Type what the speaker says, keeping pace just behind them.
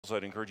So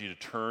I'd encourage you to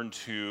turn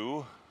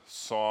to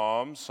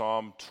Psalm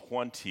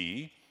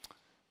 20.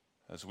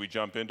 As we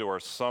jump into our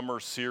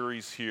summer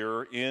series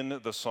here in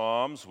the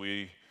Psalms,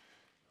 we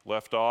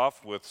left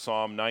off with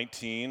Psalm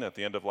 19 at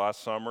the end of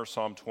last summer,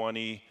 Psalm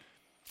 20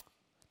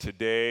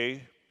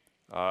 today.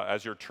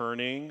 As you're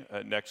turning,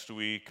 next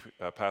week,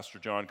 Pastor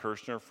John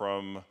Kirshner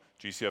from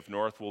GCF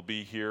North will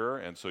be here,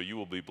 and so you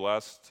will be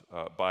blessed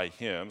by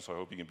him, so I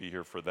hope you can be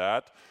here for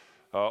that.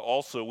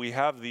 Also, we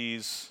have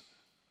these,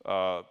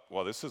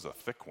 this is a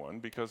thick one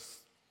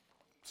because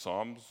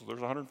Psalms, there's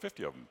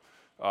 150 of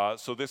them.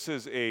 So this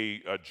is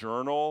a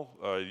journal.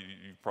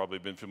 You've probably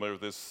been familiar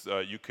with this.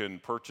 You can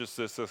purchase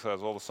this. This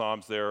has all the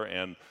Psalms there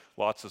and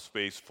lots of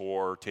space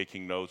for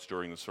taking notes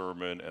during the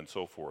sermon and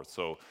so forth.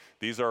 So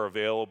these are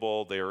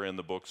available. They are in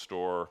the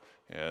bookstore,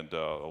 and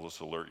I'll just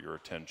alert your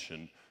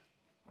attention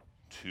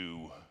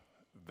to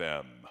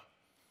them.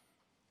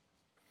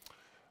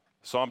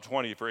 Psalm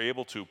 20, if you're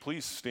able to,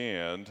 please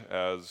stand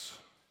as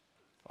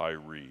I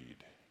read.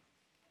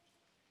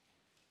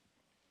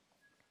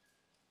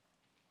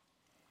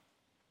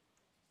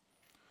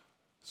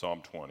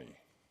 Psalm 20.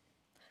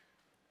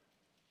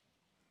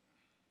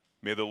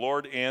 May the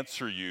Lord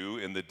answer you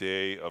in the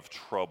day of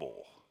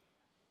trouble.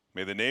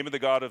 May the name of the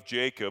God of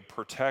Jacob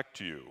protect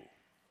you.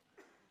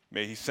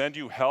 May he send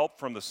you help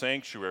from the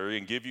sanctuary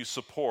and give you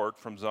support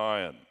from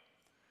Zion.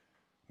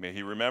 May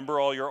he remember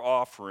all your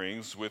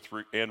offerings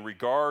and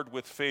regard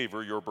with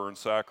favor your burnt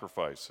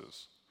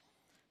sacrifices.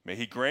 May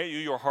he grant you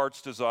your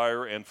heart's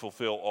desire and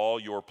fulfill all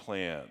your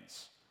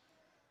plans.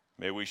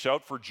 May we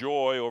shout for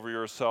joy over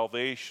your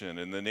salvation.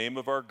 In the name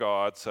of our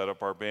God, set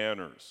up our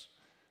banners.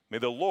 May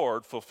the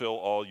Lord fulfill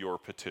all your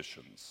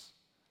petitions.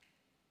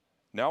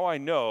 Now I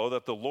know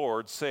that the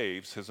Lord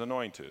saves his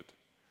anointed.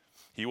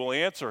 He will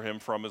answer him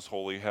from his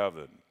holy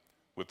heaven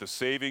with the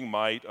saving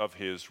might of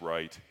his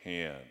right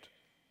hand.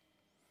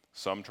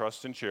 Some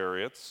trust in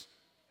chariots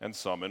and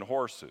some in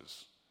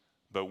horses,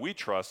 but we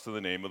trust in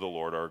the name of the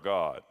Lord our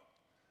God.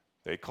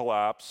 They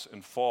collapse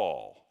and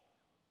fall,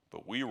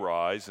 but we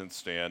rise and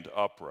stand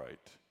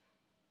upright.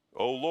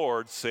 O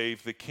Lord,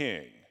 save the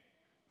King.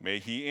 May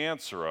he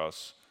answer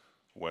us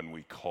when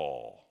we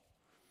call.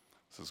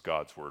 This is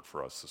God's word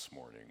for us this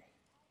morning.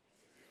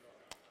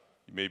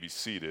 You may be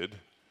seated.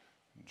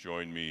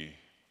 Join me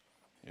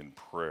in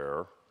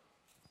prayer.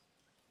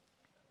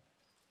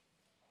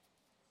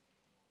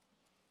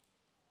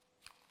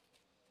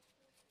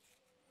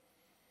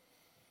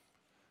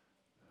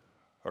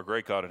 Our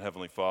great God and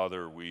Heavenly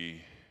Father,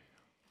 we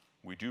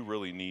do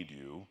really need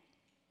you.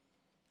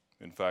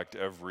 In fact,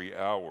 every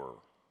hour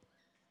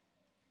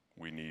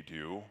we need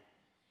you.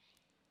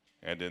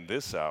 And in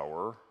this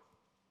hour,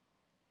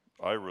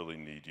 I really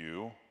need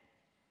you.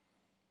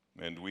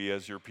 And we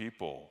as your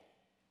people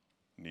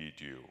need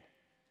you.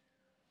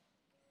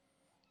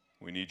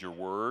 We need your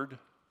word.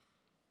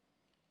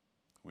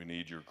 We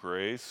need your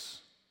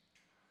grace.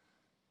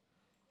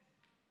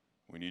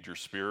 We need your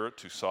spirit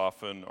to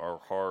soften our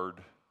hard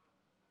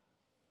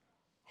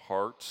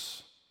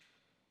hearts,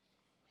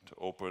 to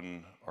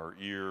open our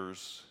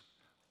ears,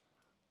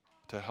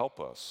 to help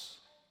us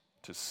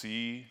to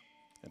see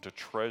and to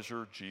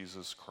treasure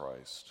Jesus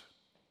Christ.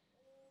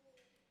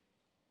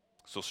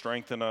 So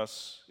strengthen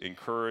us,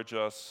 encourage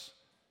us,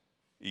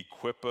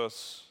 equip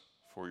us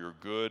for your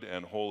good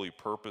and holy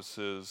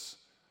purposes,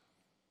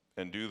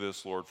 and do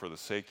this, Lord, for the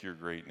sake of your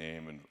great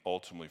name and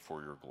ultimately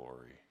for your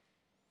glory.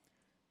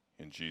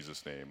 In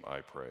Jesus' name I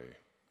pray.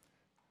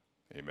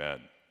 Amen.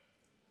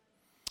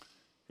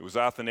 It was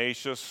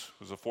Athanasius,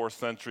 who was a 4th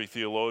century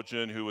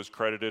theologian, who was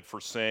credited for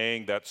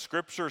saying that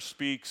Scripture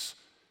speaks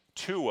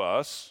to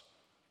us,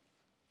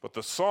 but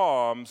the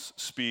Psalms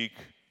speak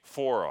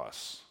for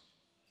us.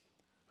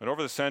 And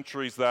over the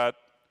centuries, that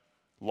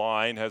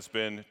line has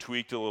been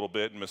tweaked a little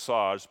bit and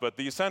massaged, but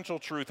the essential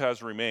truth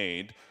has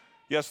remained.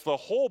 Yes, the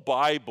whole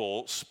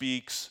Bible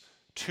speaks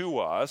to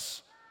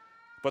us,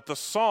 but the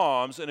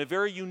Psalms, in a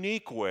very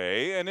unique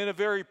way and in a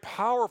very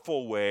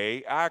powerful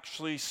way,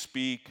 actually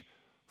speak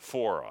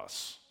for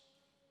us.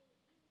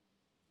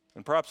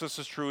 And perhaps this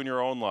is true in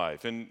your own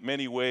life. In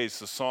many ways,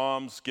 the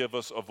Psalms give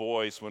us a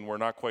voice when we're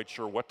not quite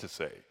sure what to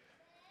say.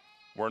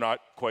 We're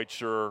not quite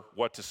sure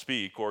what to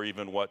speak or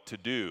even what to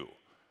do.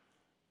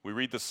 We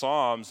read the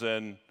Psalms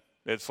and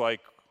it's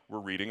like we're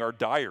reading our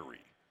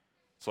diary.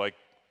 It's like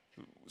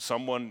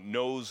someone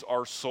knows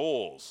our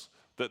souls,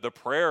 the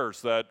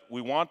prayers that we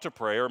want to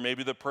pray, or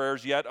maybe the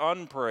prayers yet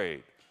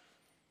unprayed.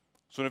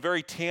 So in a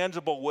very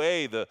tangible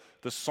way, the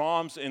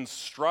Psalms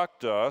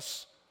instruct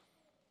us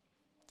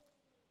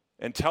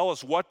and tell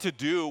us what to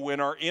do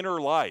when our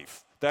inner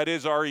life, that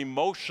is our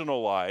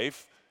emotional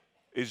life,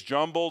 is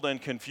jumbled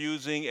and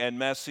confusing and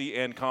messy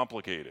and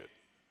complicated.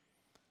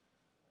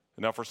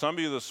 Now, for some of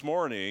you this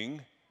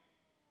morning,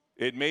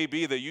 it may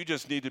be that you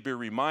just need to be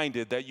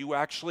reminded that you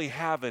actually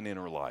have an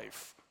inner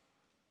life,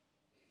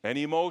 an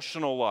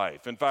emotional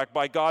life. In fact,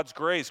 by God's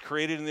grace,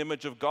 created in the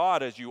image of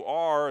God as you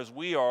are, as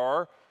we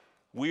are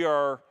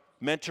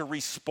meant to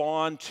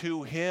respond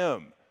to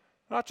him,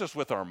 not just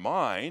with our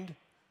mind,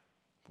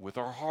 with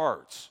our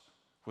hearts,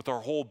 with our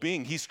whole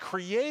being. He's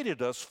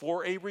created us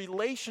for a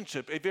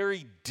relationship, a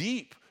very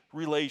deep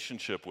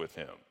relationship with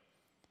him.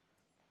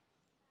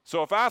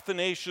 So if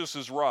Athanasius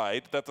is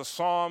right, that the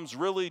Psalms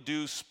really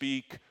do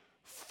speak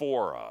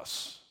for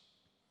us,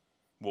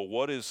 well,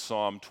 what is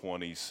Psalm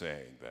 20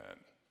 saying then?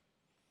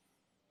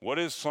 What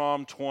is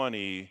Psalm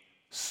 20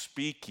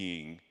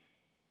 speaking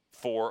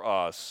for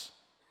us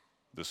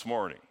this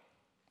morning?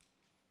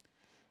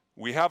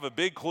 We have a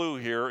big clue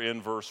here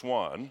in verse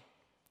 1.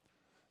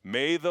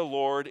 May the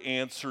Lord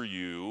answer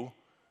you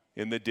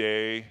in the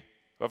day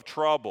of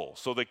trouble.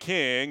 So the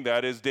king,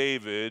 that is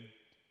David,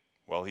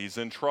 well, he's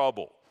in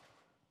trouble.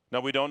 Now,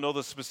 we don't know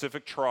the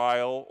specific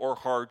trial or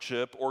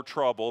hardship or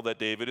trouble that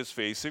David is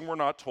facing. We're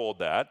not told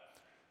that.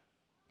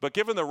 But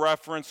given the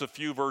reference a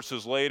few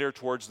verses later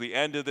towards the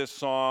end of this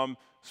psalm,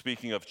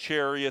 speaking of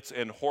chariots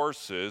and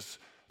horses,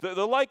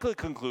 the likely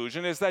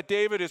conclusion is that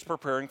David is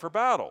preparing for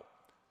battle.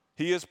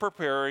 He is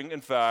preparing,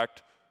 in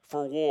fact,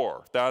 for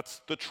war.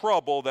 That's the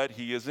trouble that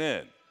he is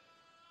in.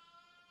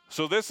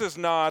 So this is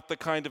not the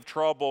kind of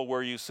trouble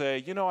where you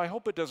say, I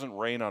hope it doesn't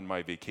rain on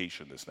my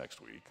vacation this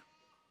next week.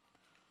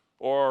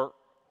 Or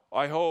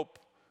I hope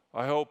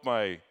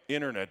my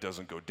internet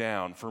doesn't go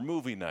down for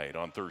movie night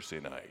on Thursday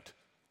night.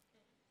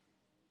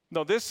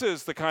 No, this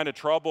is the kind of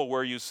trouble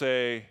where you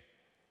say,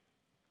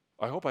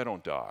 I hope I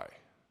don't die.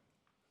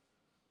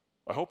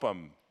 I hope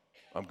I'm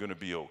going to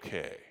be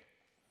okay.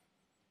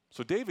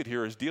 So David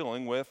here is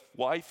dealing with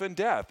life and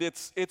death.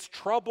 It's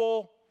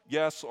trouble,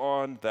 yes,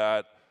 on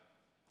that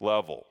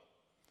level.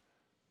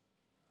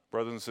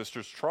 Brothers and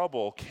sisters,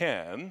 trouble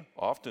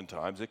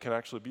oftentimes, it can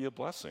actually be a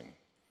blessing.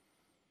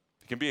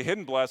 It can be a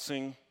hidden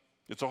blessing.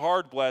 It's a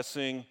hard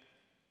blessing.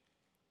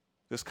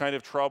 This kind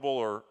of trouble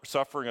or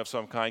suffering of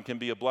some kind can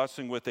be a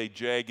blessing with a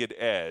jagged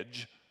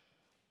edge,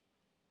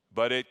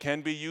 but it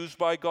can be used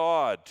by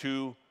God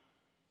to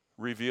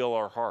reveal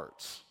our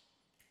hearts,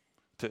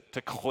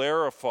 to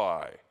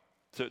clarify,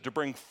 to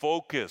bring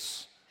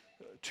focus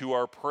to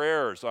our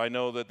prayers. I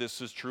know that this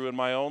is true in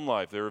my own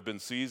life. There have been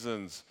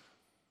seasons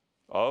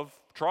of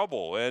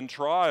trouble and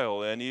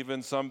trial and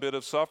even some bit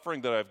of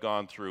suffering that I've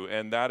gone through,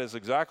 and that is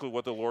exactly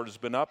what the Lord has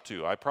been up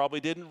to. I probably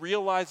didn't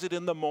realize it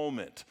in the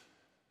moment.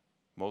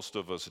 Most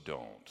of us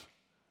don't.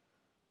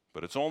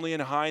 But it's only in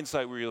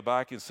hindsight where you look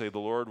back and say, the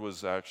Lord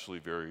was actually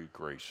very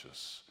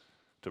gracious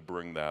to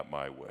bring that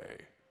my way,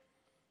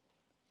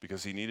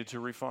 because he needed to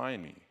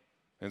refine me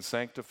and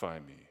sanctify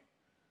me.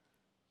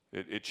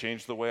 It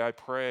changed the way I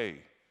pray.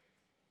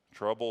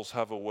 Troubles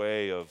have a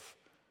way of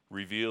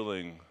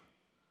revealing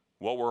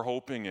what we're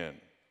hoping in,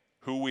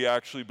 who we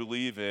actually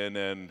believe in,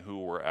 and who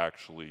we're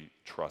actually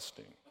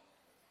trusting.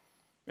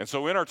 And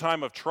so in our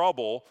time of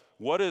trouble,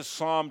 what does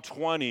Psalm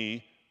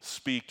 20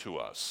 speak to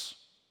us?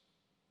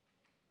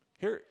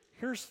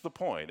 Here's the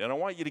point, and I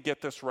want you to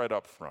get this right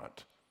up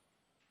front.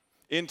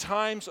 In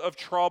times of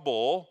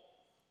trouble,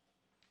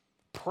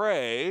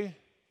 pray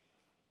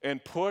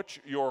and put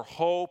your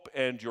hope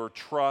and your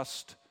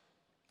trust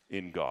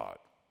in God.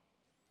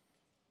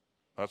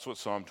 That's what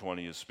Psalm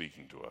 20 is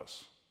speaking to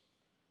us.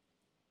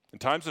 In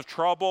times of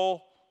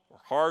trouble or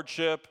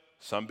hardship,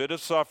 some bit of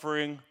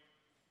suffering,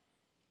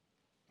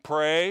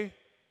 pray.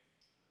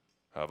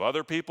 Have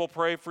other people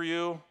pray for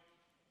you.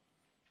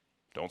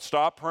 Don't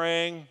stop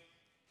praying.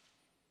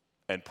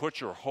 And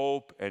put your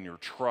hope and your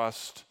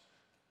trust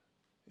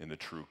in the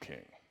true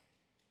King.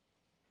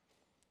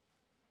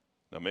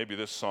 Now, maybe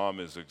this psalm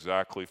is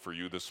exactly for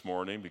you this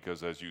morning,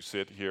 because as you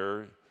sit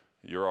here,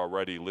 you're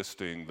already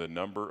listing the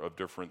number of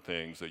different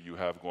things that you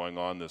have going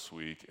on this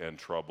week, and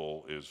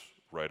trouble is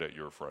right at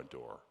your front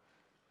door.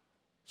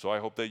 So I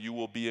hope that you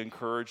will be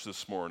encouraged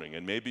this morning,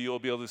 and maybe you'll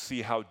be able to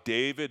see how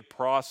David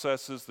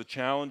processes the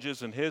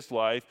challenges in his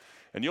life,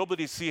 and you'll be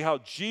able to see how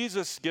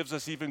Jesus gives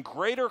us even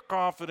greater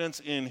confidence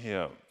in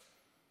him.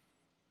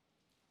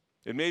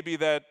 It may be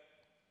that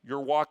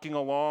you're walking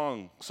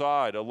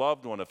alongside a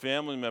loved one, a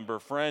family member, a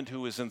friend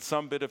who is in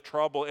some bit of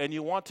trouble, and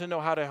you want to know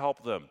how to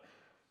help them.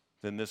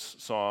 Then this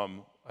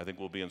psalm, I think,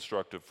 will be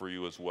instructive for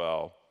you as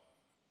well.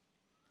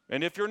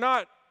 And if you're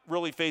not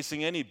really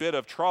facing any bit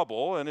of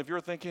trouble, and if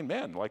you're thinking,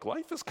 man, like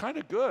life is kind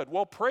of good,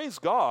 well, praise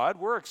God,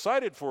 we're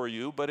excited for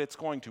you, but it's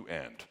going to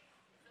end.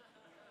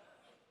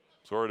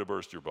 Sorry to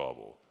burst your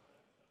bubble.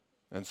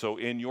 And so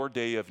in your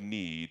day of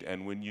need,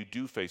 and when you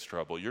do face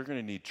trouble, you're going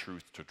to need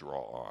truth to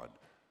draw on.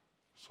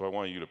 So I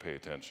want you to pay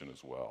attention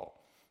as well.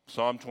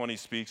 Psalm 20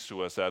 speaks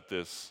to us at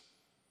this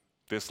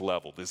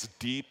level, this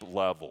deep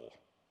level,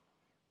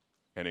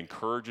 and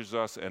encourages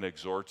us and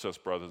exhorts us,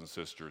 brothers and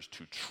sisters,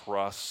 to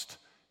trust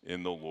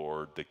in the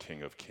Lord, the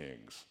King of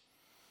Kings.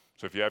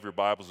 So if you have your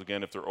Bibles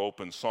again, if they're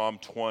open, Psalm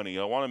 20,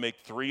 I want to make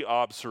 3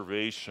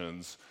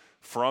 observations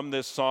from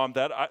this psalm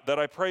that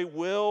I pray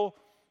will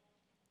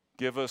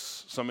give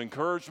us some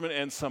encouragement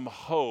and some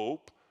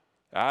hope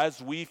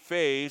as we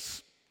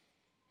face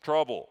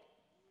trouble.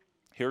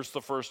 Here's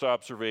the first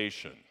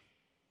observation.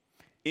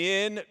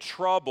 In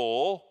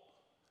trouble,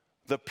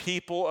 the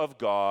people of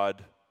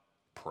God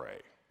pray.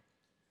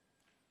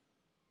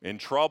 In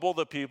trouble,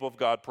 the people of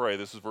God pray.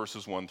 This is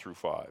verses 1 through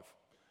 5.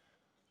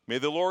 May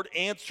the Lord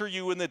answer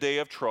you in the day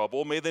of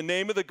trouble. May the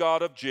name of the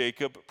God of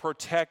Jacob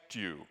protect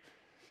you.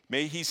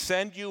 May he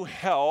send you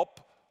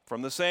help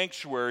from the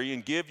sanctuary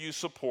and give you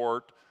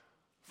support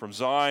from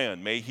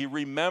Zion. May he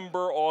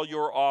remember all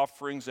your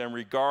offerings and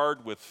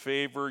regard with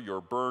favor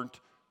your burnt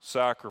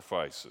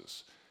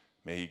sacrifices.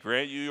 May he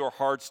grant you your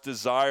heart's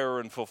desire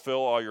and fulfill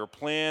all your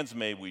plans.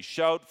 May we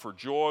shout for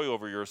joy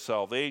over your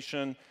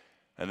salvation,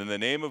 and in the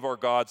name of our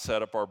God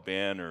set up our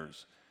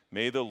banners.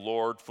 May the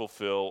Lord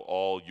fulfill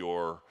all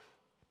your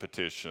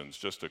petitions.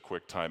 Just a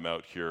quick time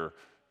out here.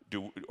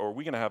 Are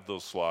we going to have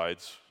those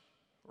slides?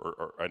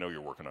 Or I know you're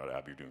working on it,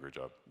 Abby, you're doing a great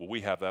job. Will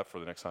we have that for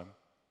the next time?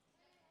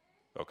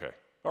 Okay.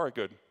 All right,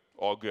 good.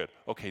 All good.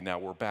 Okay, now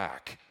we're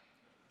back.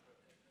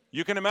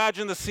 You can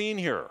imagine the scene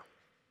here.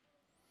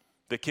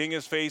 The king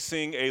is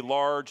facing a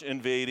large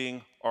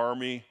invading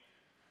army.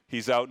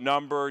 He's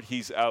outnumbered,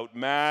 he's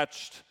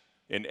outmatched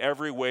in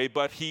every way,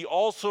 but he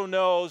also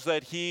knows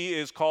that he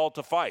is called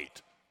to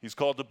fight. He's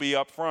called to be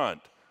up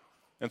front.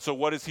 And so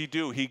what does he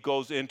do? He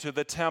goes into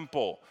the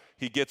temple.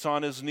 He gets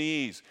on his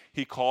knees.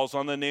 He calls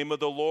on the name of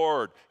the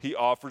Lord. He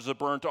offers a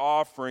burnt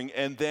offering,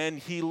 and then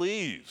he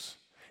leaves.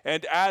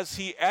 And as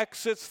he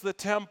exits the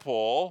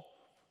temple,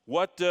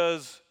 what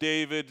does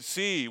David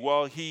see?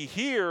 Well, he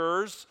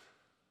hears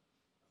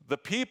the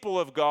people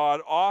of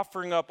God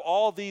offering up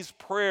all these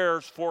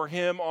prayers for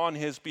him on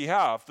his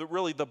behalf.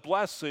 Really the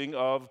blessing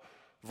of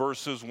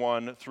verses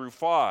 1 through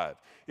 5.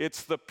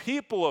 It's the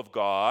people of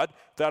God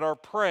that are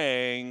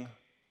praying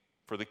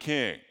for the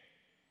king.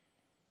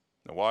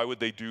 Now, why would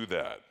they do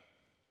that?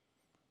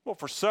 Well,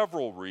 for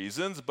several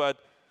reasons, but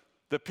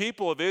the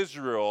people of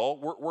Israel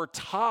were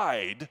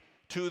tied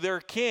to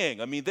their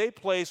king. I mean, they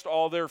placed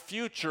all their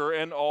future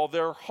and all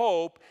their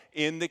hope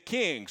in the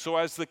king. So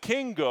as the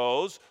king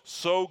goes,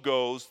 so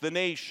goes the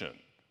nation.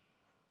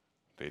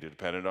 They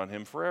depended on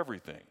him for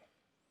everything.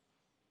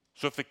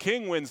 So if the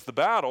king wins the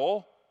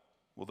battle,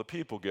 well, the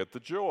people get the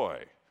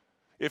joy.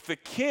 If the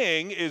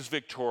king is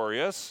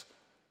victorious,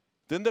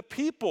 then the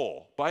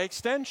people, by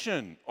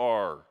extension,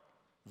 are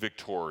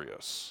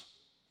victorious.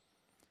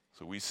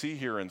 So we see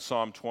here in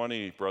Psalm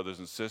 20, brothers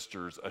and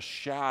sisters, a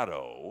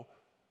shadow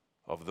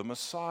of the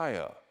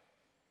Messiah.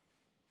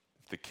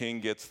 If the king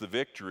gets the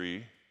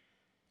victory,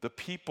 the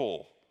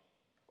people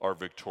are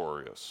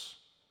victorious.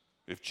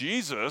 If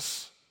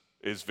Jesus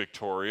is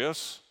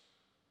victorious,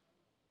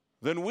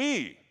 then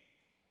we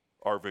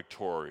are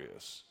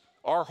victorious.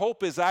 Our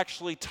hope is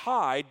actually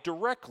tied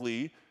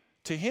directly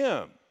to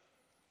him.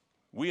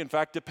 We, in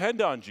fact,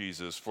 depend on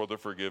Jesus for the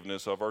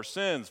forgiveness of our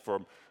sins,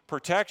 from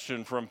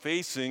protection from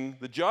facing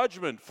the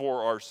judgment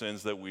for our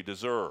sins that we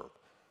deserve.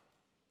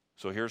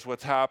 So here's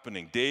what's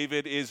happening.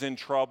 David is in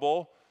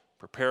trouble,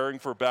 preparing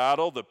for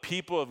battle. The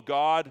people of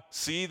God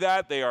see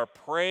that. They are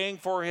praying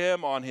for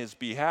him on his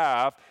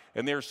behalf,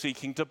 and they're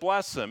seeking to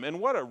bless him. And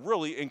what a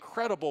really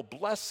incredible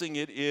blessing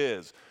it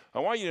is. I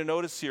want you to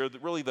notice here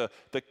that really the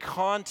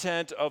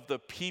content of the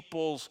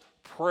people's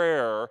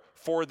prayer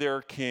for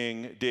their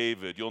king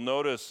David. You'll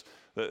notice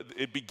that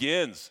it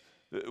begins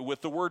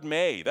with the word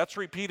may. That's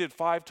repeated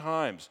 5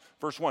 times.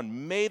 Verse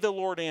 1, may the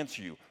Lord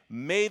answer you.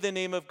 May the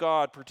name of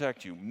God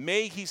protect you.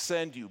 May he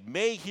send you.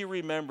 May he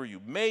remember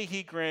you. May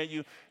he grant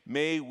you.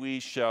 May we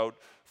shout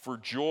for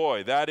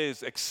joy. That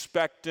is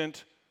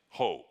expectant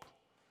hope.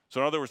 So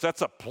in other words,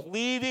 that's a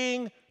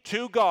pleading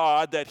to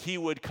God that he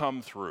would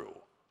come through,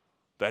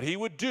 that he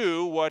would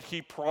do what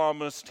he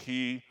promised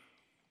he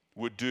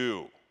would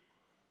do.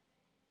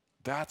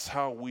 That's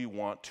how we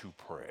want to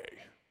pray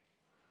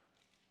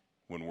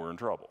when we're in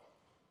trouble.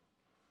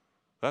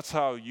 That's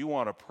how you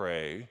want to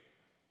pray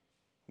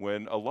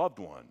when a loved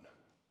one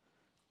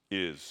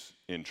is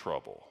in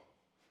trouble.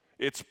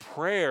 It's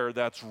prayer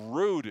that's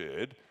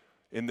rooted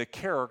in the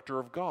character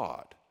of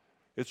God.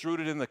 It's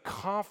rooted in the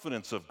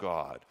confidence of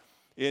God,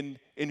 in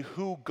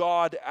who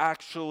God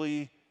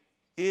actually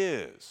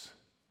is.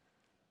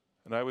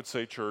 And I would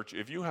say, church,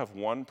 if you have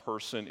one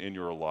person in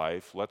your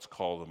life, let's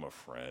call them a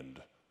friend.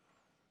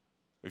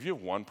 If you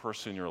have one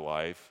person in your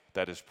life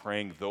that is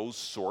praying those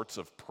sorts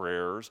of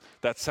prayers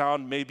that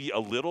sound maybe a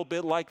little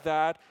bit like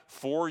that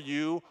for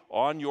you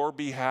on your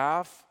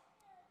behalf,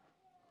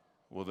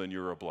 well, then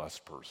you're a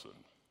blessed person.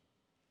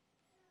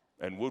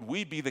 And would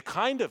we be the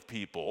kind of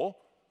people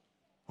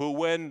who,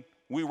 when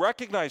we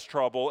recognize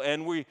trouble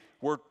and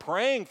we're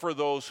praying for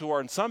those who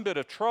are in some bit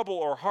of trouble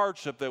or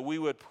hardship, that we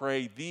would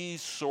pray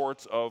these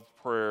sorts of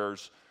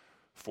prayers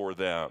for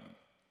them?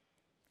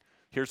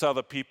 Here's how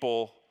the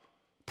people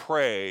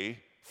pray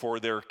for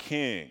their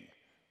king.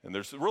 And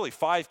there's really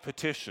 5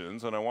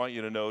 petitions, and I want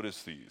you to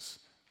notice these.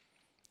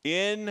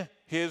 In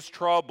his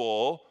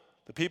trouble,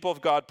 the people of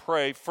God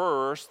pray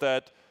first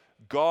that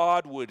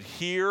God would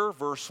hear,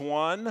 verse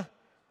 1,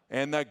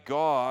 and that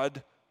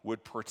God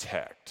would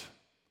protect.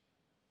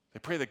 They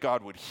pray that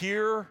God would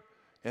hear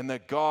and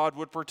that God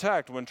would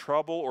protect. When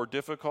trouble or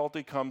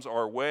difficulty comes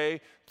our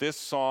way, this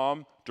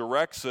psalm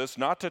directs us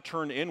not to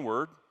turn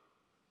inward,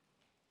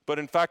 but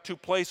in fact to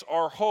place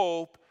our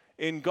hope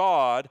in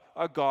God,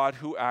 a God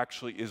who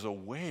actually is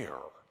aware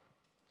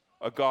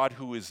a God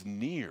who is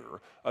near,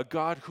 a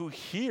God who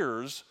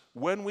hears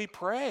when we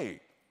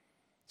pray.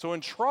 So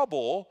in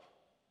trouble,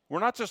 we're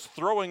not just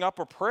throwing up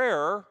a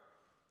prayer,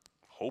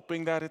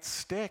 hoping that it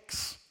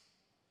sticks.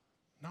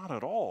 Not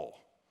at all.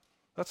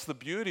 That's the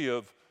beauty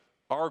of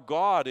our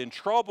God. In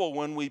trouble,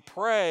 when we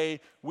pray,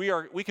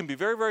 we can be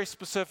very, very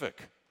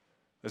specific.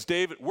 As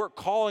David, we're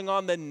calling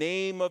on the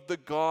name of the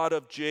God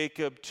of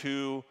Jacob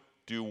to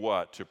do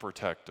what? To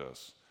protect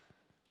us.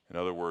 In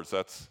other words,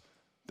 that's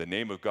the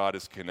name of God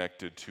is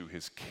connected to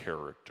his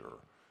character,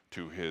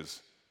 to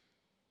his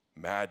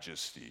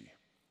majesty,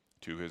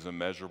 to his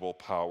immeasurable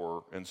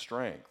power and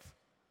strength.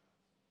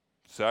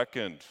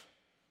 Second,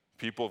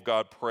 people of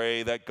God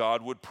pray that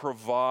God would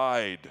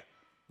provide.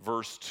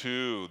 Verse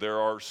 2, there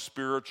are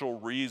spiritual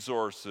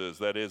resources,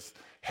 that is,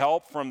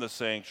 help from the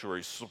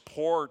sanctuary,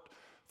 support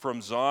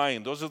from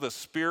Zion. Those are the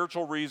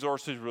spiritual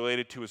resources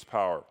related to his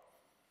power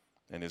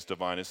and his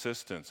divine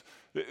assistance.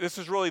 This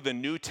is really the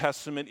New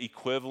Testament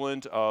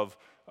equivalent of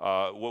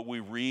what we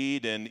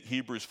read in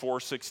Hebrews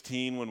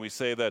 4:16 when we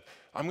say that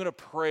I'm going to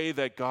pray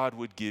that God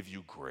would give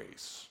you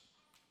grace.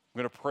 I'm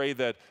going to pray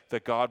that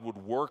God would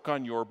work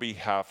on your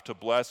behalf to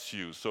bless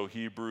you. So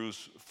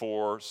Hebrews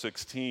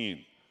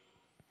 4:16.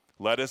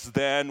 Let us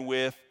then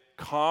with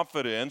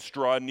confidence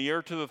draw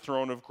near to the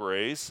throne of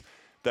grace,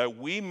 that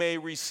we may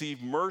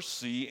receive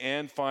mercy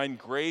and find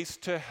grace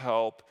to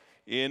help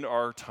in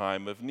our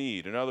time of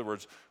need. In other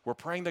words, we're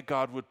praying that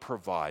God would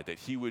provide, that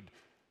he would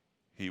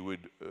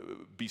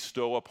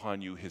bestow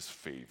upon you his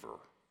favor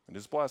and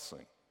his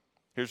blessing.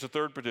 Here's the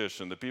third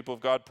petition. The people of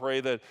God pray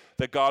that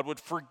God would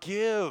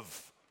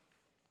forgive.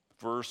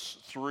 Verse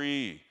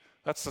 3.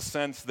 That's the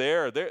sense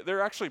there.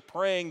 They're actually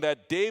praying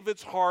that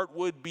David's heart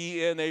would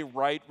be in a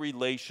right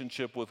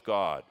relationship with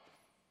God.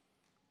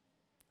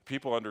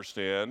 People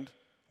understand,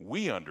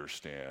 we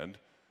understand,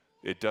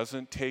 it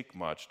doesn't take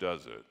much,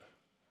 does it,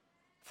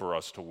 for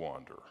us to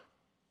wander?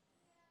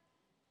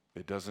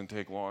 It doesn't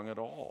take long at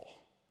all,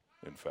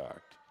 in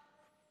fact.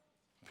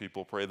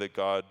 People pray that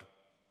God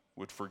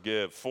would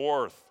forgive.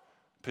 Fourth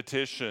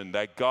petition,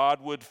 that God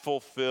would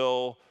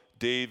fulfill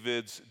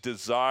David's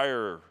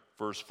desire.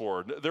 Verse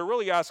 4. They're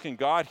really asking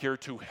God here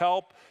to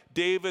help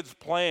David's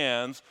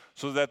plans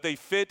so that they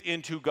fit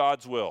into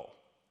God's will.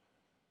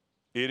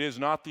 It is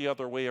not the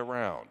other way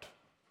around,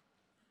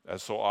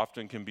 as so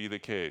often can be the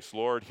case.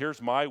 Lord,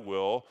 here's my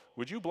will.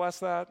 Would you bless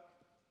that?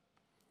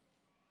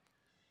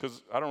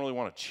 Because I don't really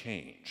want to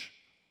change.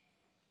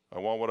 I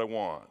want what I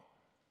want.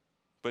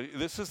 But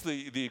this is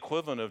the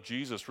equivalent of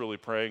Jesus really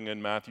praying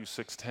in Matthew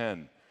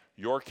 6:10.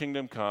 Your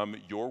kingdom come,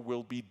 your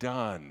will be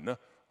done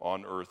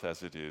on earth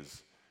as it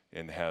is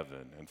in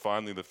heaven. And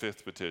finally, the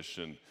fifth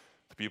petition,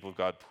 the people of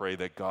God pray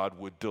that God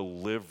would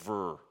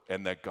deliver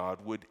and that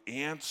God would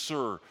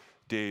answer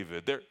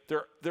David.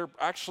 They're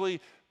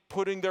actually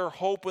putting their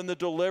hope in the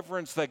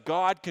deliverance that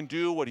God can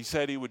do what he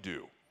said he would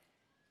do.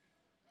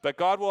 That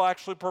God will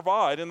actually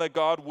provide and that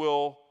God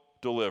will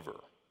deliver.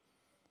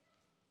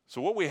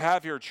 So what we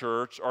have here,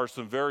 church, are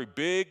some very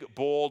big,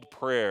 bold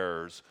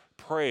prayers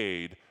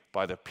prayed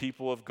by the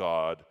people of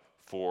God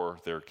for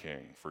their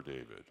king, for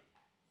David.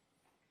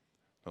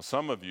 Now,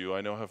 some of you,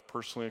 I know, have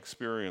personally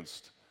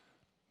experienced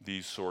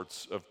these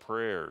sorts of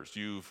prayers.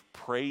 You've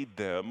prayed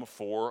them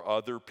for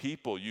other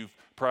people. You've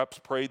perhaps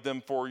prayed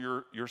them for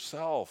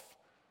yourself.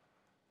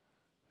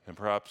 And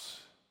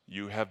perhaps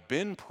you have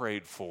been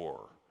prayed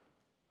for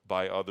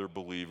by other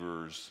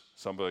believers.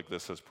 Somebody like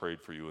this has prayed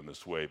for you in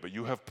this way. But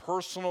you have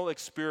personal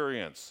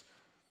experience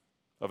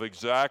of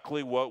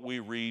exactly what we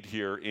read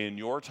here in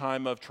your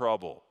time of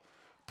trouble.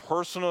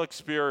 Personal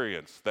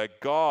experience that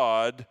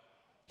God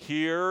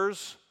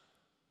hears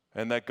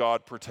and that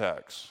God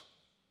protects,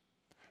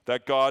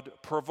 that God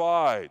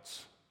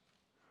provides,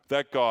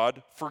 that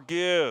God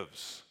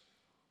forgives,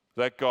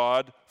 that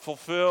God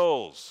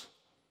fulfills,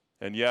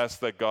 and yes,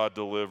 that God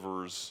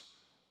delivers,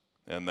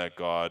 and that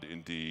God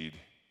indeed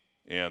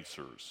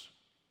answers.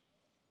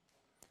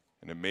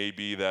 And it may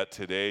be that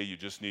today you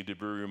just need to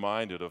be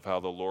reminded of how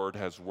the Lord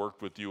has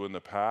worked with you in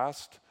the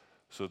past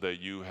so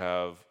that you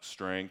have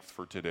strength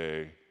for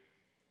today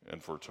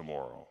and for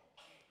tomorrow.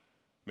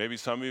 Maybe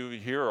some of you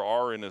here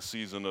are in a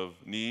season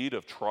of need,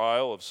 of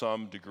trial of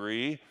some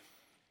degree.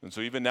 And so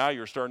even now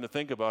you're starting to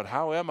think about,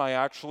 how am I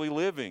actually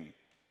living?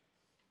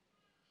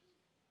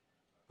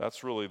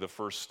 That's really the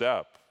first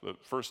step. The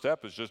first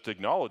step is just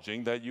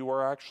acknowledging that you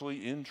are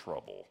actually in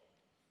trouble.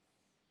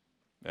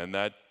 And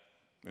that,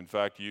 in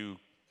fact, you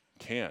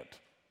can't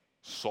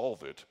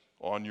solve it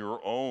on your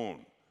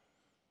own.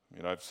 I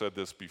mean, I've said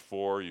this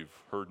before. You've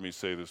heard me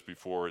say this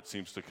before. It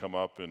seems to come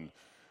up in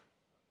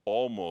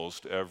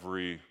almost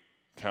every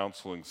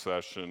counseling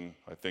session.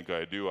 I think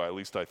I do. At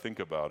least I think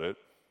about it.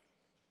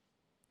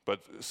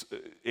 But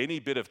any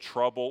bit of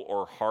trouble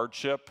or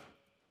hardship,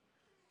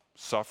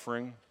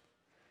 suffering,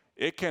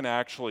 it can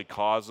actually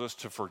cause us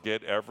to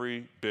forget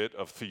every bit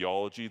of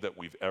theology that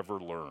we've ever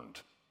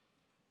learned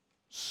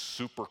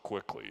super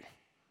quickly,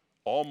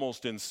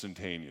 almost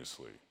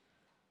instantaneously.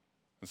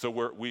 And so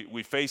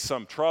we face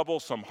some trouble,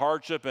 some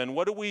hardship, and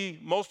what do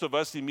most of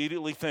us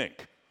immediately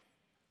think?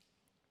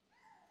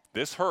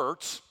 This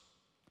hurts,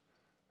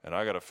 and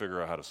I got to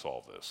figure out how to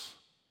solve this.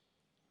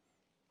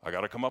 I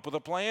got to come up with a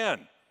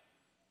plan.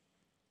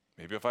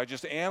 Maybe if I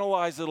just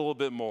analyze it a little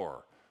bit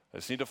more. I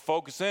just need to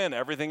focus in.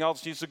 Everything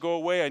else needs to go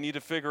away. I need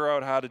to figure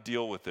out how to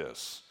deal with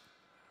this.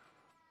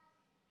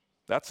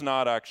 That's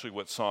not actually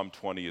what Psalm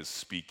 20 is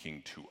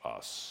speaking to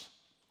us.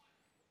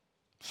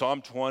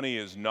 Psalm 20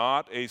 is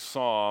not a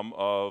psalm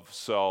of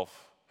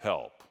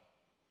self-help.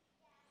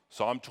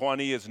 Psalm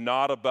 20 is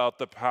not about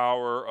the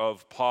power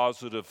of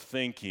positive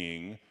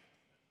thinking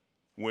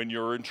when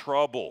you're in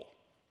trouble.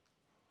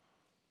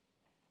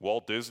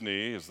 Walt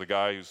Disney is the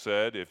guy who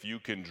said, if you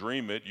can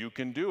dream it, you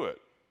can do it.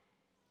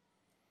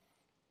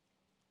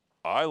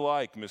 I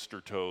like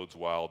Mr. Toad's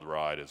Wild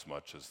Ride as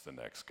much as the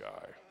next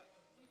guy.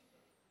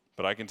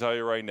 But I can tell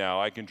you right now,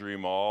 I can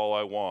dream all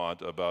I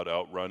want about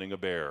outrunning a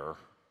bear.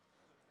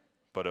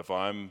 But if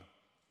I'm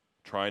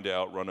trying to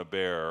outrun a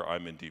bear,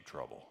 I'm in deep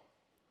trouble.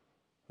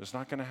 It's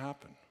not going to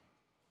happen.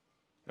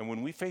 And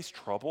when we face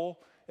trouble,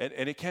 and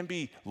it can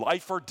be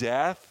life or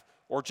death,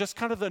 or just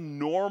kind of the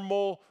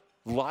normal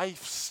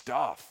life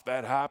stuff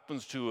that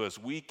happens to us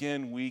week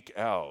in, week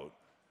out,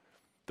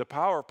 the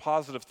power of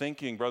positive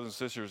thinking, brothers and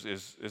sisters,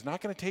 is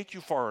not going to take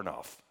you far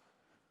enough.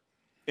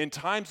 In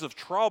times of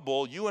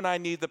trouble, you and I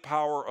need the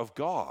power of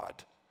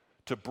God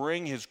to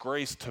bring his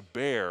grace to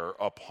bear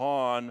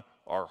upon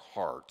our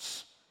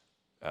hearts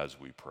as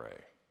we pray.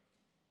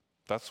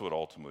 That's what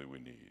ultimately we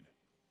need.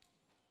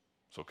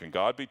 So can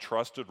God be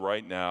trusted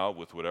right now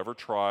with whatever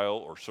trial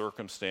or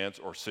circumstance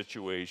or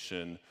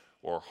situation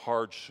or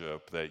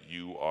hardship that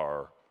you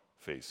are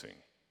facing?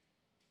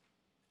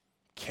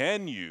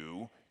 Can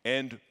you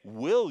and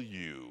will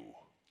you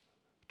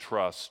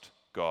trust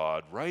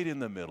God right in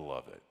the middle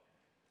of it,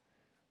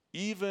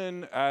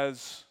 even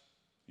as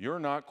you're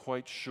not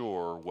quite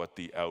sure what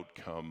the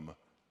outcome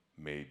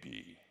may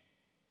be?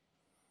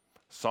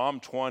 Psalm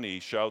 20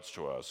 shouts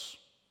to us,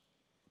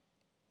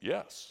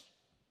 yes,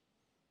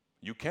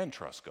 you can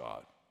trust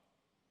God.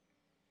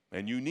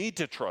 And you need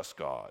to trust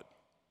God.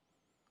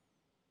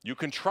 You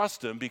can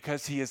trust him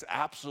because he is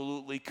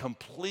absolutely,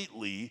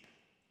 completely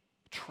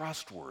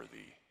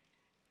trustworthy.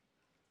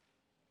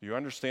 Do you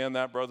understand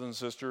that, brothers and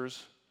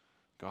sisters?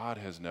 God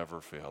has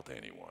never failed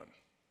anyone.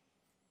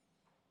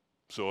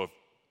 So if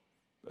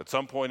at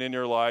some point in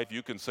your life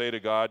you can say to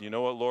God, you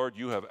know what, Lord,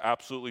 you have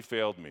absolutely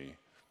failed me,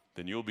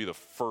 then you'll be the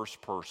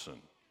first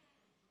person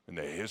in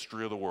the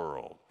history of the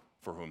world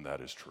for whom that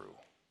is true.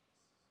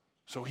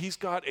 So he's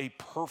got a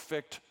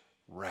perfect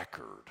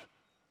record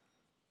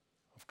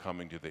of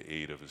coming to the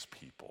aid of his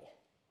people,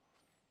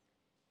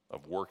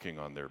 of working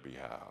on their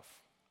behalf.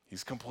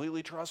 He's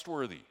completely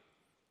trustworthy.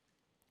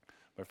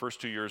 My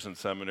first 2 years in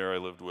seminary, I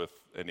lived with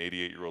an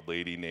 88-year-old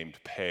lady named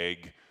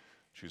Peg.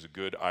 She's a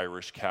good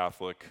Irish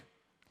Catholic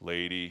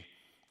lady,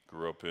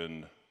 grew up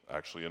in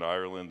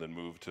Ireland, then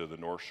moved to the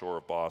North Shore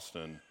of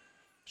Boston.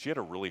 She had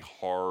a really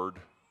hard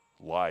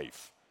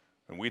life.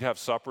 And we'd have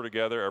supper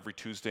together every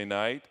Tuesday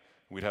night.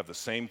 We'd have the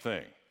same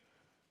thing.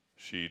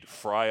 She'd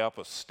fry up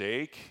a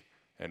steak,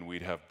 and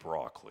we'd have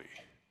broccoli.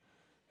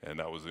 And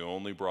that was the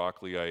only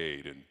broccoli I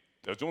ate. And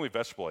that was the only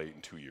vegetable I ate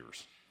in 2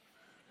 years.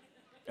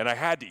 And I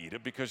had to eat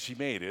it because she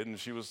made it, and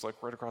she was like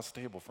right across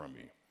the table from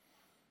me.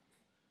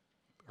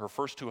 Her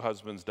first 2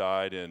 husbands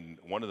died, and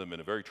one of them in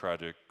a very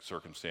tragic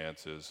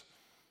circumstances.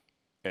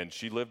 And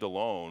she lived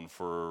alone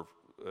for,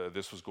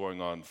 this was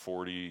going on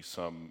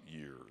 40-some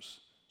years.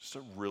 Just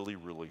a really,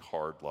 really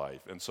hard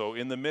life. And so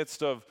in the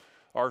midst of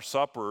our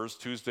suppers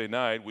Tuesday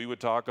night, we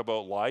would talk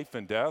about life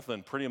and death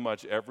and pretty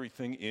much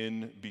everything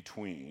in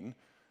between.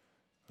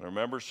 And I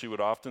remember she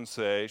would often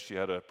say, she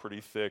had a pretty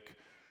thick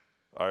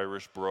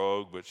Irish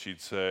brogue, but she'd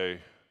say,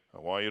 I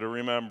want you to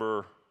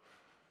remember,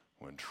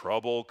 when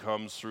trouble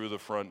comes through the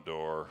front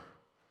door,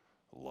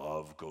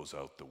 love goes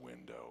out the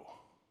window.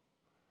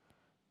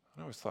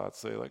 I always thought,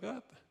 say like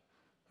that,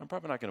 I'm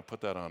probably not going to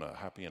put that on a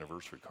happy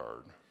anniversary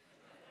card.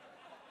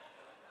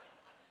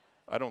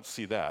 I don't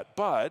see that,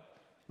 but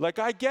like,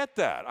 I get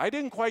that. I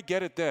didn't quite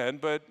get it then,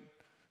 but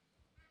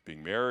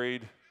being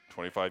married,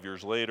 25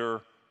 years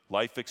later,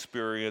 life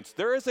experience,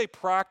 there is a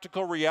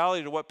practical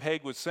reality to what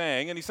Peg was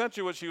saying. And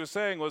essentially what she was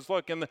saying was,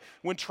 look,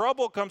 when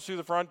trouble comes through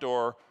the front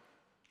door,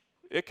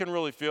 it can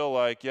really feel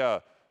like,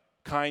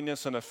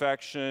 kindness and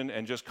affection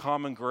and just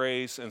common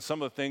grace and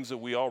some of the things that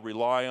we all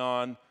rely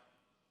on,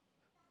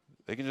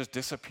 they can just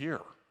disappear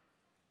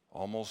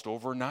almost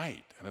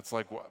overnight. And it's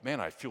like, man,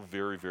 I feel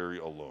very, very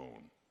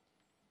alone.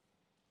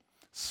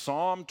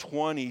 Psalm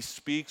 20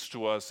 speaks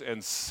to us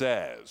and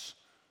says,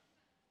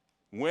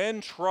 when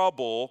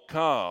trouble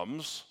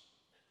comes,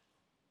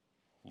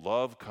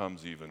 love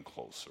comes even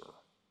closer.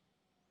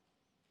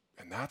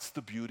 And that's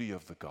the beauty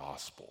of the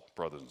gospel,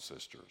 brothers and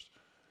sisters.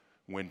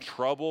 When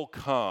trouble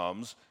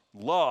comes,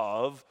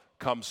 love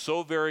comes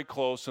so very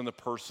close in the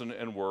person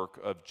and work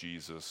of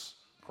Jesus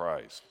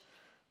Christ.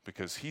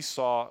 Because he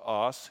saw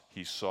us,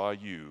 he saw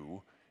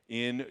you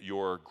in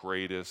your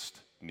greatest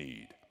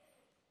need.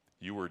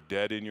 You were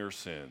dead in your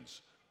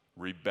sins,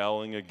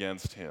 rebelling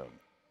against him.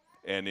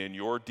 And in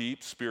your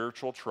deep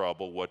spiritual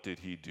trouble, what did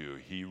he do?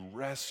 He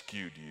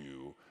rescued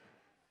you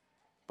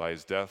by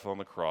his death on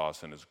the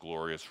cross and his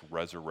glorious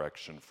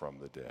resurrection from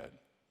the dead.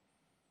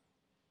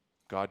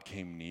 God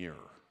came near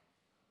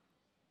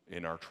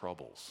in our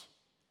troubles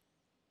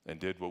and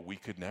did what we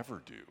could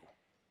never do.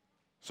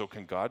 So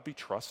can God be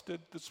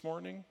trusted this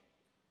morning?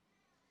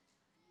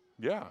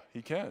 Yeah,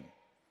 he can,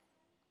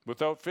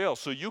 without fail.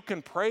 So you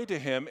can pray to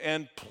him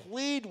and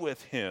plead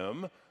with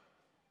him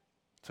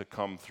to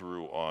come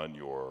through on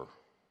your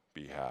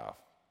behalf.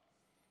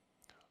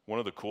 One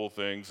of the cool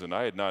things, and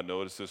I had not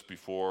noticed this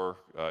before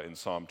in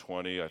Psalm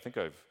 20, I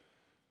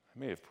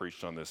may have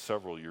preached on this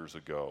several years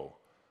ago,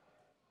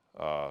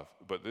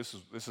 but this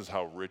is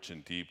how rich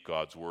and deep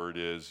God's word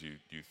is.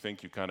 You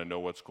think you kind of know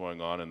what's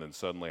going on, and then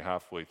suddenly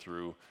halfway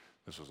through,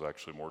 this was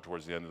actually more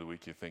towards the end of the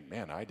week, you think,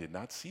 man, I did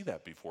not see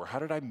that before. How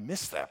did I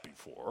miss that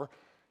before?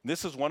 And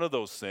this is one of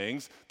those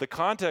things. The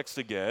context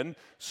again,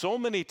 so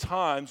many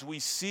times we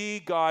see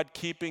God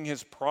keeping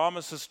his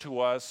promises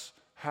to us.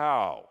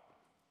 How?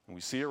 And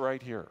we see it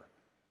right here.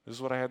 This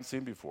is what I hadn't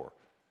seen before.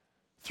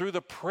 Through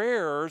the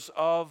prayers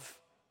of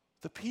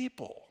the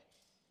people.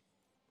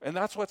 And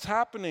that's what's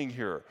happening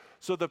here.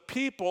 So the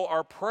people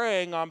are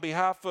praying on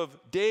behalf of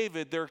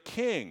David, their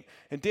king.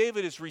 And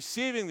David is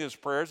receiving these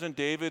prayers, and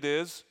David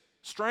is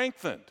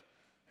strengthened.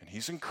 And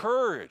he's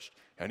encouraged.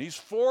 And he's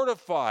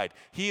fortified.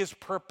 He is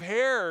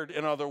prepared,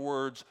 in other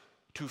words,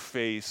 to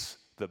face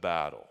the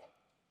battle.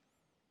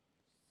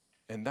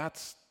 And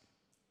that's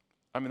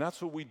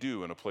what we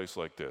do in a place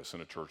like this,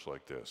 in a church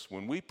like this.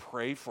 When we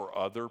pray for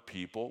other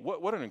people,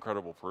 what an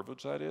incredible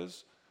privilege that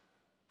is.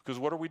 Because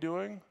what are we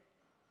doing?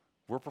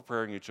 We're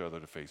preparing each other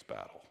to face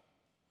battle.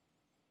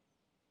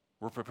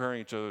 We're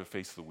preparing each other to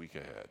face the week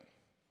ahead.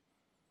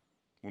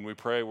 When we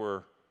pray,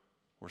 we're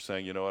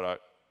saying, you know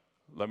what,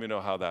 let me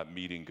know how that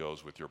meeting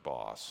goes with your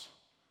boss.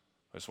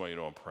 I just want you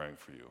to know I'm praying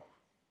for you.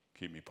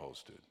 Keep me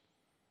posted.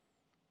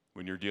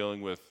 When you're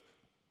dealing with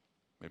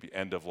maybe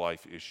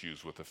end-of-life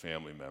issues with a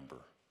family member,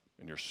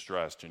 and you're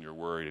stressed and you're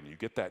worried, and you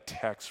get that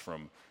text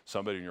from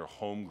somebody in your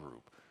home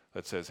group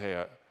that says,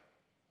 hey,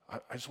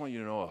 I just want you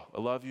to know I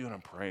love you and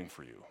I'm praying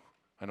for you.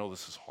 I know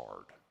this is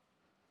hard.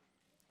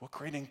 What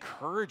great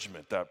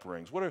encouragement that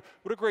brings. What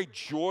a great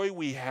joy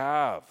we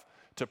have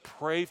to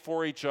pray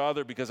for each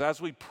other, because as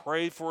we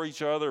pray for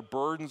each other,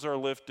 burdens are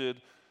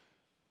lifted,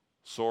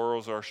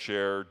 sorrows are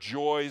shared,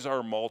 joys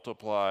are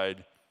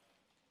multiplied,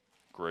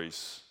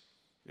 grace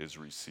is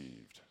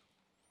received.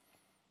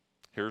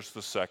 Here's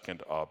the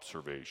second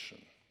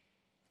observation.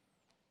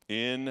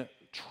 In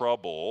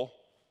trouble,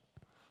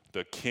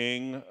 the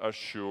king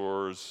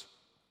assures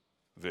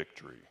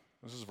victory.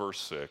 This is verse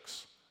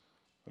 6.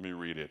 Let me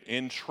read it.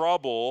 In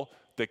trouble,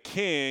 the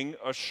king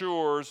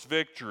assures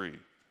victory.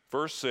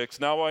 Verse 6,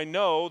 now I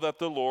know that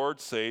the Lord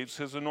saves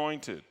his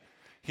anointed.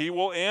 He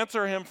will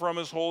answer him from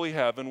his holy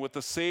heaven with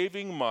the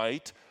saving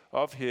might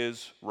of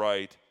his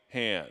right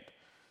hand.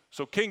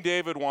 So King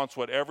David wants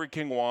what every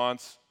king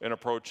wants in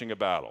approaching a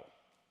battle.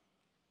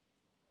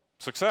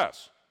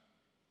 Success.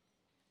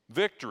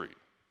 Victory.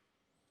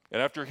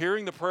 And after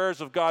hearing the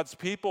prayers of God's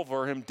people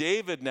for him,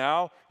 David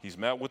now, he's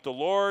met with the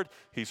Lord,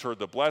 he's heard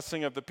the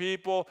blessing of the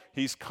people,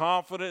 he's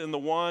confident in the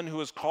one who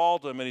has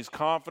called him, and he's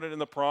confident in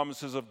the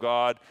promises of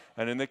God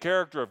and in the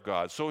character of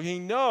God. So he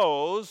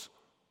knows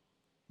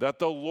that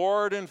the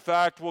Lord, in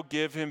fact, will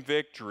give him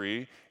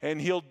victory,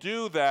 and he'll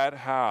do that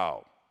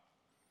how?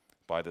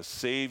 By the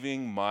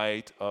saving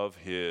might of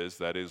his,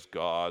 that is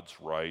God's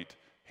right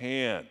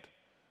hand.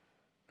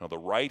 Now, the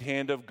right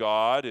hand of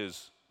God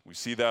is, we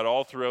see that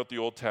all throughout the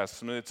Old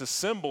Testament. It's a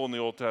symbol in the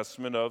Old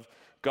Testament of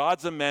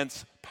God's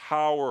immense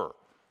power,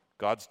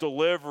 God's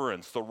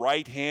deliverance. The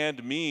right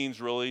hand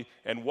means really,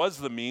 and was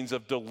the means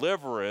of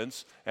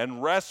deliverance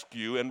and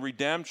rescue and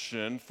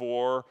redemption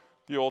for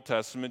the Old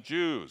Testament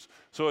Jews.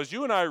 So as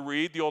you and I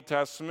read the Old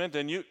Testament,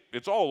 and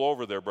it's all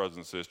over there, brothers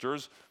and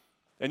sisters,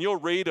 and you'll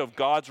read of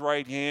God's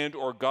right hand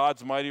or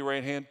God's mighty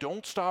right hand,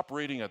 don't stop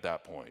reading at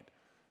that point.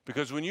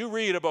 Because when you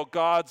read about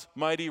God's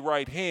mighty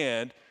right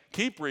hand,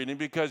 keep reading,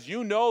 because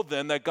you know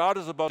then that God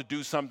is about to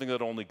do something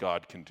that only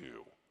God can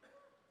do.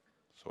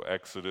 So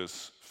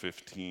Exodus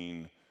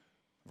 15,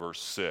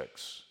 verse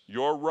 6.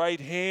 Your right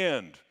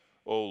hand,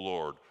 O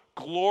Lord,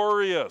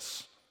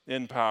 glorious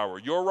in power.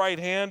 Your right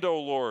hand, O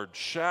Lord,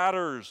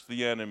 shatters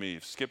the enemy.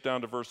 Skip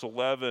down to verse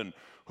 11.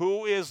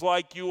 Who is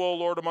like you, O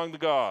Lord, among the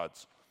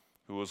gods?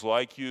 Who is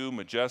like you,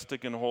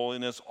 majestic in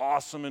holiness,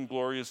 awesome in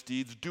glorious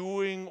deeds,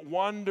 doing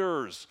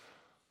wonders?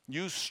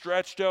 You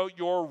stretched out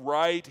your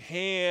right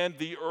hand,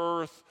 the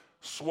earth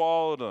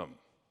swallowed them.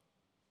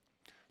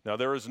 Now,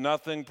 there is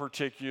nothing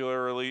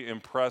particularly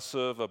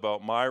impressive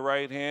about my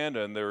right hand,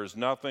 and there is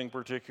nothing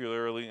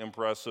particularly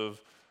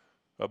impressive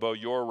about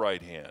your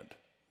right hand.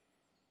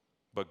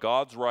 But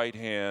God's right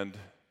hand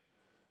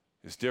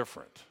is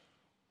different.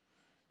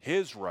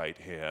 His right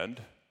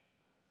hand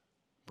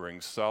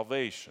brings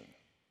salvation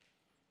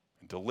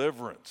and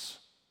deliverance.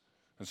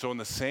 And so in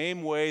the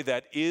same way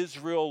that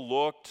Israel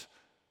looked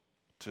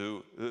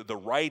to the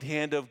right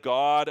hand of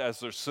God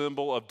as their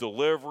symbol of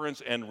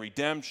deliverance and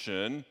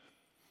redemption,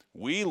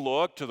 We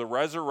look to the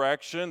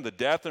resurrection, the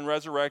death and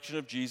resurrection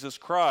of Jesus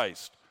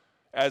Christ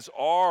as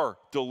our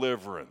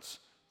deliverance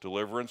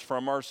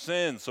from our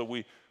sins. So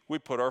we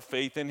put our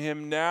faith in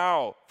him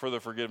now for the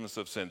forgiveness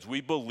of sins.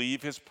 We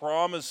believe his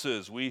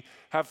promises. We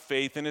have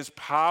faith in his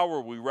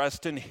power. We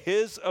rest in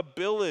his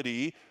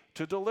ability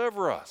to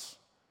deliver us.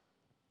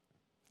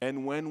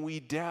 And when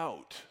we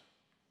doubt,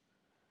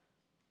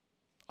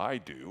 I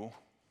do,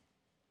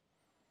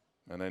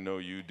 and I know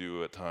you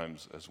do at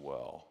times as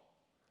well,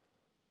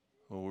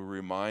 will we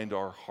remind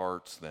our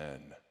hearts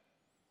then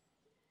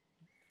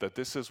that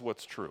this is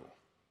what's true,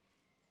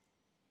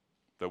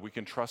 that we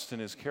can trust in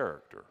his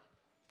character,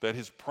 that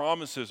his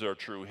promises are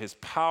true, his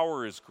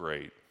power is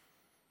great,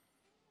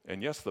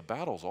 and yes, the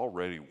battle's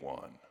already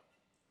won,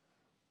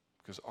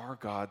 because our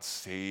God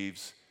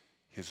saves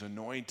his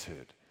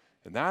anointed.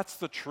 And that's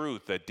the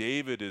truth that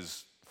David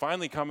is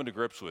finally coming to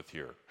grips with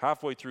here,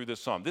 halfway through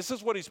this psalm. This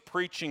is what he's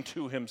preaching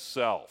to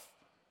himself.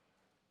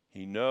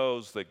 He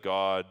knows that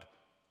God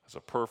has a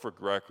perfect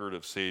record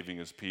of saving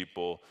his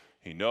people.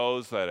 He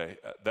knows that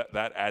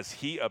as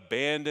he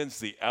abandons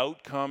the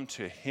outcome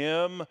to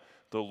him,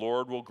 the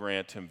Lord will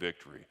grant him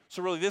victory.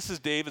 So really, this is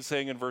David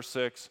saying in verse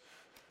 6,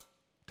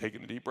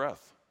 taking a deep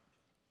breath,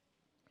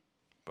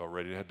 about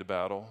ready to head to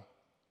battle.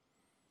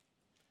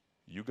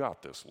 You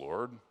got this,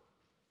 Lord.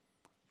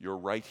 You're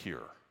right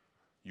here.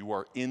 You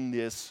are in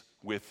this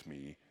with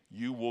me.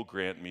 You will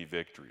grant me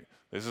victory.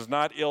 This is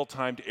not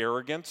ill-timed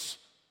arrogance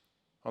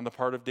on the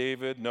part of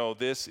David. No,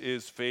 this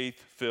is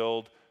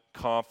faith-filled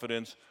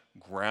confidence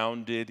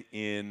grounded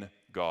in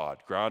God,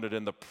 grounded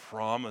in the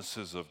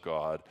promises of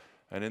God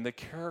and in the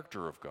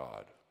character of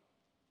God.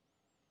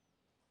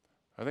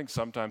 I think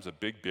sometimes a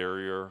big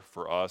barrier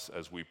for us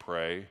as we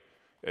pray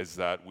is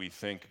that we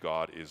think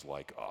God is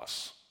like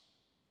us.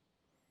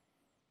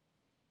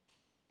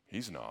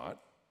 He's not.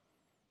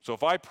 So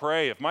if I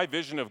pray, if my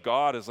vision of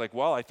God is like,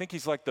 well, I think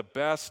he's like the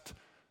best,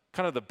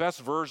 kind of the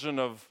best version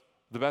of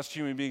the best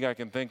human being I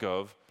can think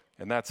of,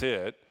 and that's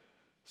it.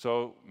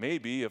 So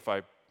maybe if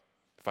I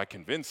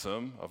convince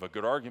him of a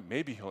good argument,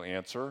 maybe he'll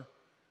answer.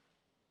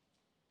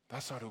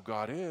 That's not who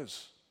God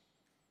is.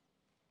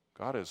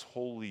 God is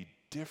wholly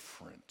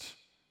different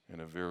in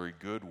a very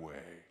good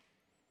way.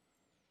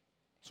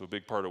 So a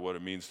big part of what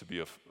it means to be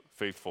a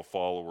faithful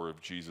follower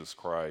of Jesus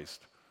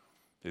Christ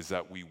is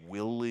that we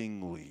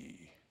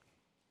willingly,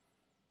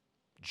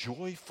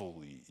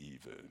 joyfully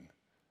even,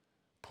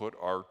 put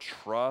our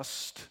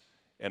trust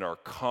and our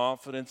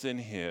confidence in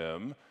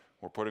him.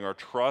 We're putting our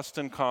trust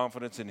and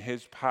confidence in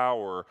his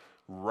power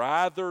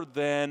rather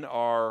than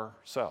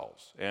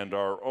ourselves and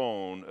our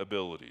own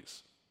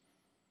abilities.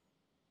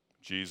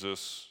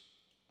 Jesus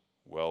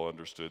well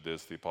understood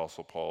this. The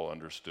Apostle Paul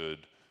understood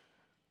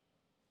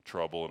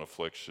trouble and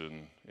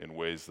affliction in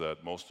ways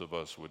that most of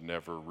us would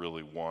never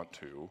really want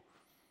to.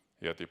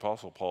 Yet the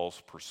Apostle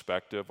Paul's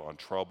perspective on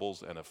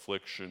troubles and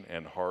affliction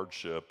and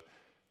hardship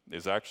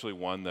is actually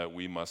one that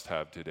we must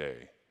have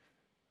today,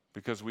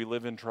 because we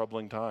live in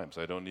troubling times.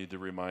 I don't need to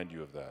remind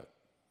you of that.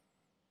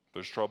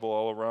 There's trouble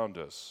all around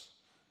us.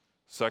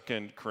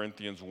 2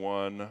 Corinthians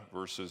 1,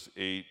 verses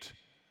 8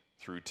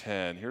 through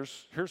 10.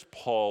 Here's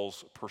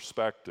Paul's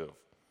perspective.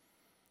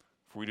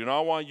 For we do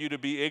not want you to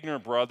be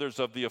ignorant,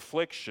 brothers, of the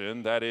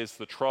affliction, that is,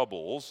 the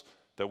troubles,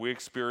 that we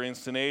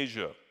experienced in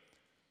Asia.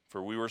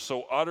 For we were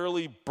so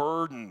utterly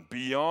burdened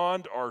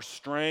beyond our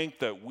strength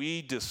that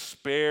we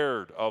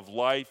despaired of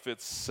life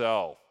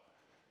itself.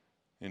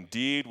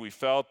 Indeed, we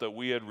felt that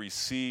we had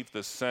received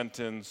the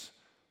sentence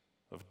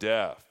of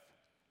death.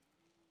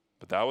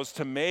 But that was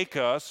to make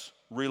us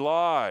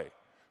rely,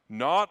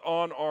 not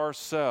on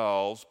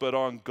ourselves, but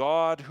on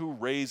God who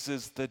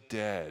raises the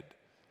dead.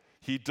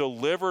 He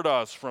delivered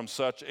us from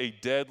such a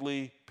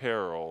deadly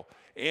peril,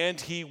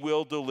 and he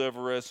will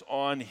deliver us.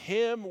 On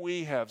him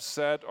we have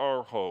set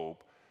our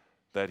hope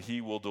that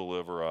he will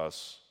deliver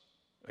us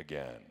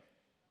again.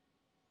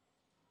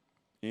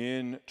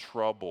 In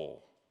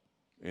trouble,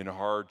 in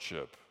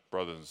hardship,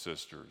 brothers and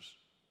sisters,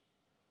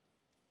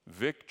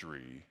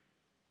 victory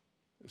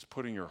is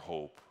putting your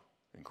hope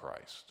in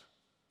Christ.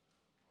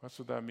 That's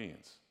what that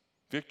means.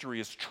 Victory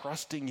is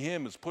trusting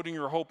him, is putting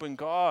your hope in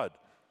God.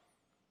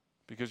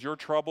 Because your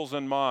troubles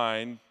and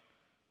mine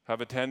have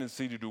a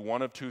tendency to do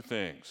one of two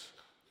things.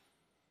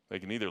 They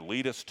can either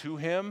lead us to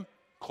him,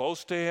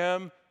 close to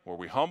him, where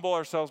we humble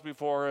ourselves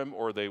before him,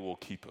 or they will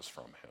keep us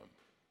from him.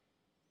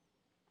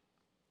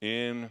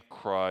 In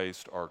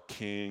Christ, our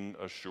King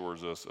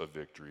assures us of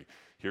victory.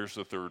 Here's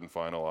the third and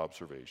final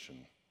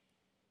observation.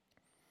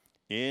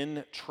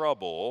 In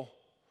trouble,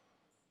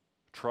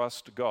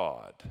 trust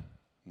God,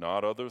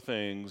 not other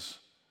things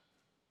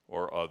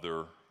or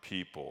other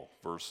people.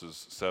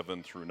 Verses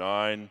 7 through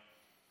 9.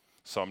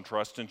 Some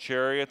trust in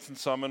chariots and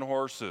some in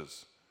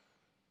horses,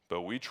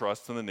 but we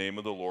trust in the name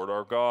of the Lord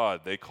our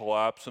God. They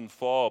collapse and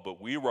fall,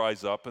 but we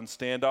rise up and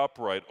stand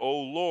upright. O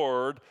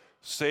Lord,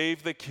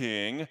 save the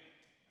King.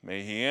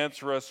 May he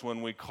answer us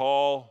when we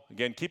call.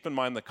 Again, keep in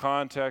mind the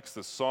context.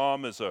 The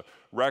psalm is a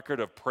record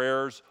of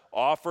prayers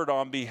offered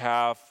on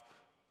behalf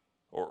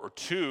or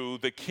to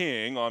the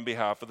king on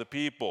behalf of the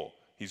people.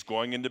 He's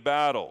going into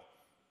battle.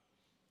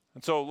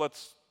 And so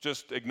let's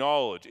just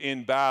acknowledge,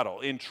 in battle,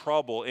 in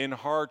trouble, in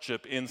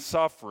hardship, in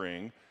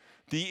suffering,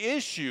 the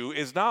issue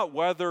is not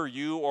whether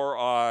you or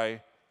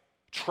I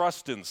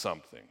trust in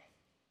something.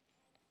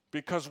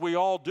 Because we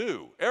all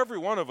do. Every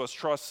one of us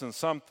trusts in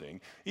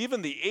something.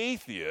 Even the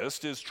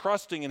atheist is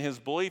trusting in his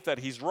belief that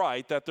he's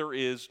right, that there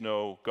is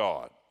no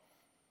God.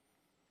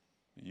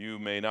 You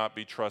may not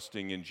be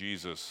trusting in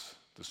Jesus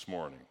this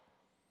morning.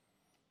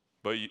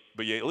 But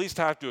you at least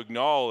have to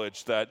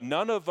acknowledge that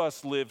none of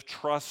us live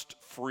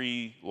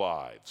trust-free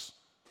lives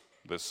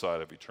this side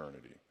of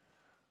eternity.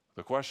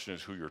 The question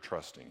is who you're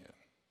trusting in.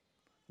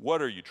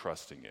 What are you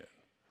trusting in?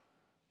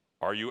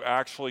 Are you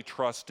actually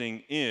trusting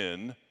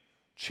in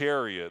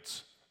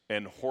chariots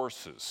and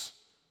horses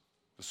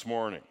this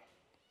morning?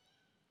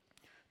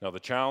 Now, the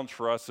challenge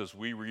for us as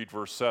we read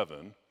verse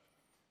 7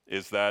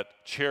 is that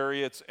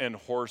chariots and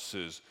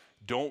horses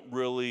don't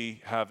really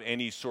have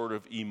any sort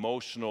of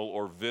emotional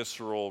or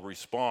visceral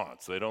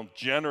response. They don't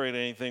generate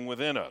anything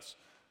within us.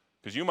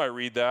 Because you might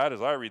read that,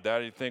 as I read that,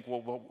 and you think,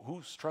 well,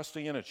 who's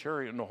trusting in a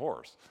chariot and a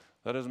horse?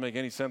 That doesn't make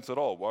any sense at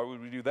all. Why would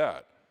we do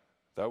that?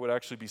 That would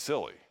actually be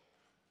silly.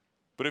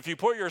 But if you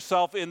put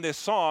yourself in this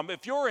psalm,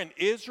 if you're an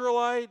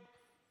Israelite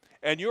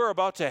and you're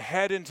about to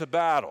head into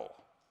battle,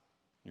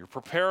 you're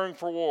preparing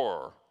for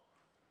war,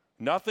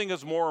 nothing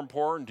is more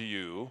important to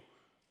you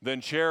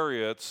than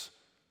chariots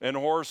and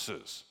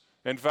horses.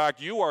 In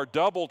fact, you are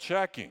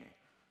double-checking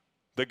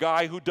the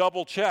guy who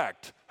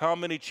double-checked how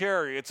many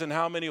chariots and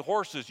how many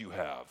horses you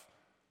have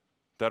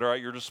that are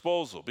at your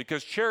disposal.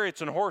 Because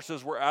chariots and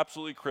horses were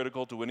absolutely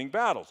critical to winning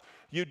battles.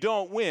 You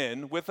don't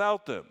win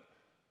without them.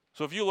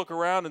 So if you look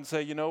around and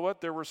say, you know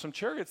what, there were some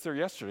chariots there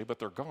yesterday, but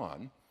they're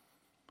gone.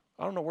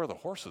 I don't know where the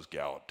horses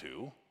galloped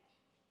to.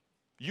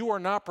 You are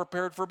not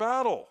prepared for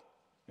battle.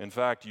 In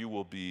fact, you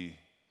will be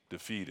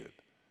defeated.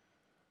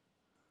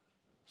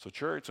 So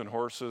chariots and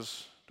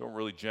horses don't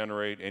really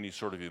generate any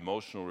sort of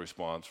emotional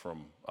response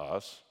from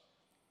us.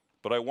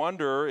 But I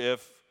wonder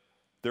if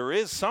there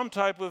is some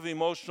type of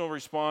emotional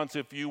response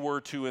if you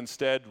were to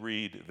instead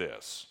read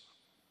this.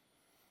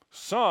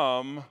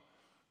 Some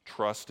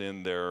trust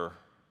in their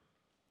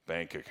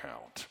bank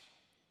account.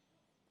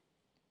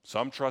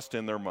 Some trust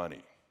in their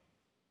money.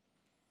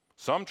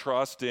 Some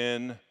trust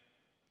in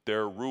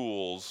their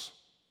rules.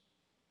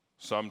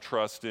 Some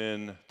trust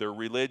in their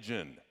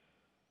religion.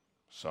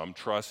 Some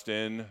trust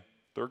in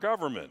their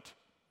government.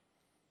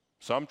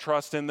 Some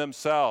trust in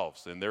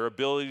themselves, in their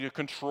ability to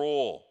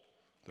control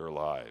their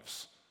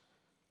lives.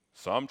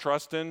 Some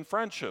trust in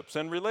friendships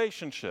and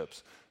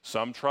relationships.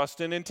 Some trust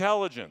in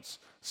intelligence.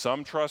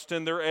 Some trust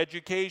in their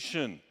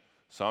education.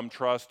 Some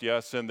trust,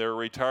 yes, in their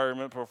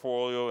retirement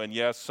portfolio, and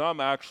yes, some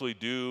actually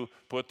do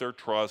put their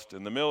trust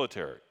in the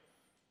military.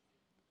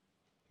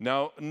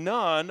 Now,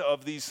 none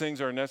of these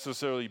things are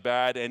necessarily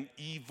bad and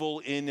evil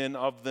in and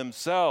of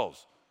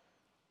themselves.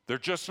 They're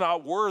just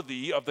not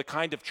worthy of the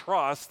kind of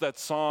trust that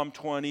Psalm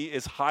 20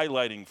 is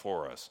highlighting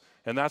for us.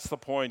 And that's the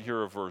point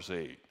here of verse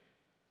 8.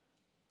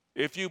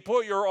 If you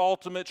put your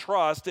ultimate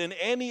trust in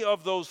any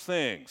of those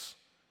things,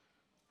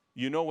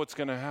 you know what's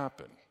going to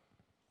happen.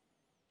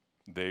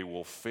 They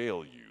will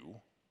fail you,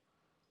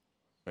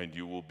 and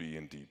you will be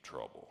in deep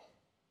trouble.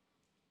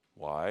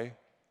 Why?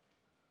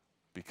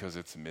 Because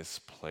it's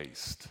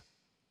misplaced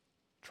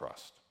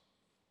trust.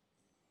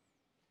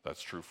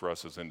 That's true for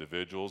us as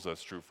individuals.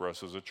 That's true for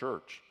us as a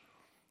church.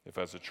 If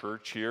as a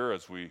church here,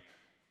 as we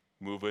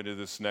move into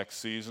this next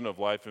season of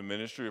life and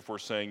ministry, if we're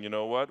saying, you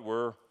know what,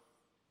 we're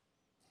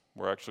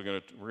actually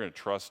going to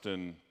trust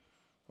in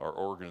our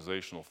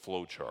organizational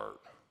flow chart.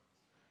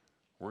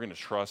 We're going to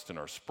trust in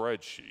our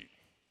spreadsheet.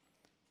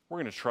 We're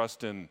going to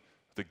trust in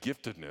the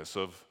giftedness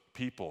of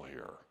people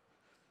here.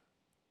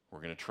 We're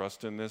going to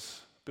trust in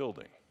this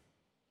building.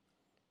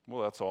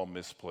 Well, that's all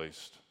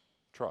misplaced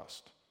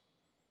trust.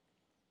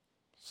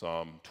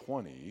 Psalm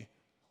 20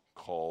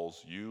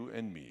 calls you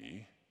and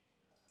me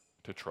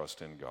to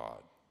trust in God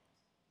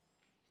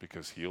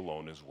because He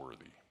alone is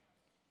worthy.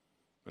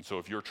 And so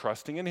if you're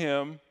trusting in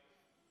Him,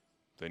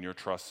 then your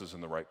trust is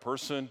in the right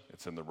person,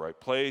 it's in the right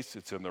place,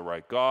 it's in the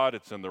right God,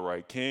 it's in the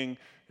right King,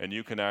 and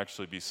you can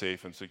actually be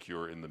safe and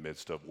secure in the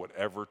midst of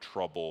whatever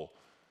trouble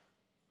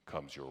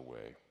comes your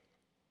way.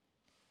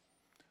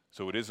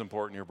 So it is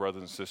important, your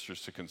brothers and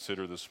sisters, to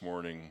consider this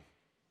morning,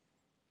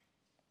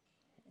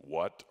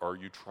 what are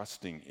you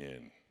trusting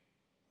in?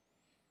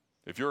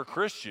 If you're a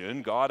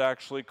Christian, God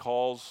actually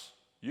calls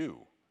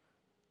you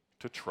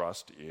to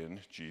trust in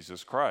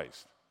Jesus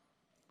Christ.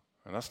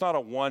 And that's not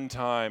a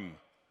one-time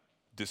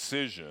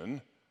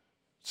decision.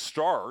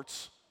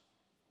 Starts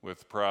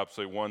with perhaps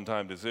a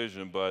one-time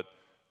decision, but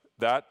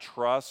that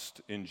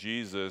trust in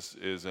Jesus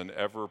is an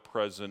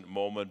ever-present,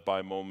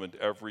 moment-by-moment,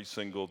 every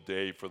single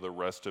day for the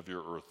rest of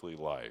your earthly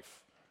life.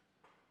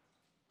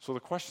 So the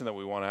question that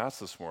we want to ask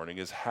this morning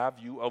is, have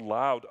you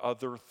allowed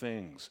other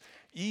things,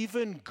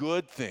 even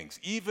good things,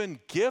 even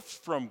gifts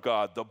from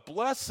God, the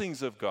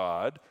blessings of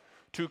God,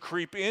 to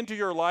creep into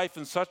your life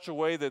in such a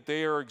way that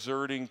they are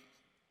exerting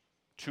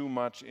too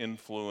much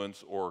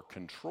influence or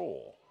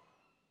control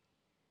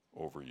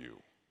over you.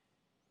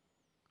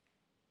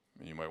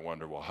 And you might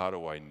wonder, well, how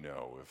do I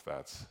know if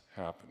that's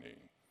happening?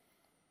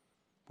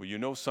 Well, you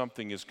know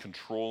something is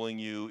controlling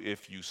you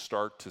if you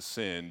start to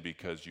sin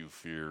because you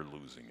fear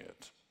losing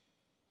it.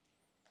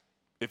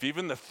 If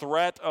even the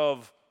threat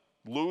of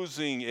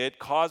losing it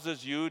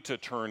causes you to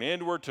turn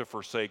inward, to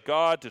forsake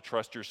God, to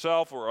trust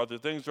yourself or other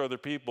things or other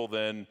people,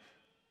 then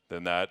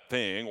that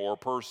thing or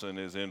person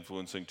is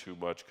influencing too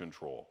much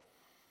control.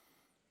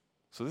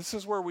 So this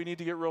is where we need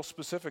to get real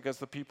specific as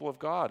the people of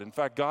God. In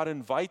fact, God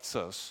invites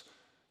us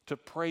to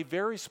pray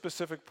very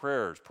specific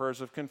prayers,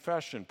 prayers of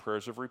confession,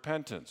 prayers of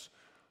repentance.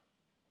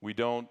 We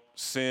don't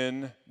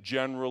sin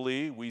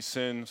generally, we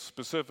sin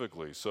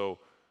specifically. So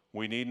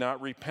we need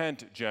not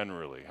repent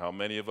generally. How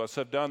many of us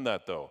have done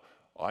that, though?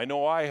 I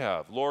know I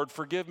have. Lord,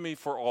 forgive me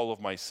for all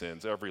of my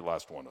sins, every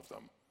last one of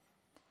them.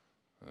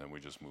 And then we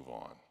just move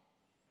on.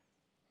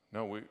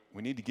 No,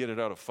 we need to get it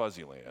out of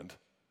fuzzy land.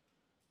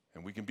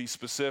 And we can be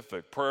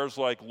specific. Prayers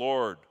like,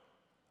 Lord,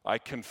 I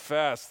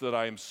confess that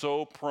I am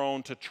so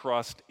prone to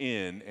trust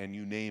in, and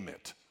you name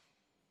it.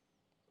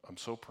 I'm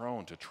so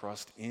prone to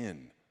trust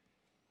in.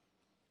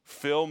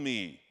 Fill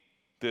me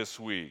this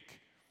week.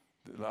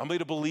 Allow me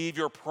to believe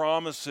your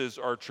promises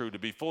are true, to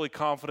be fully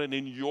confident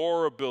in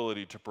your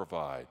ability to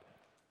provide.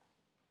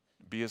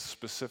 Be as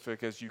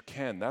specific as you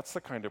can. That's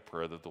the kind of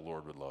prayer that the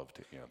Lord would love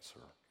to answer.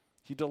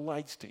 He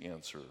delights to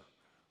answer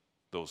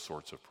those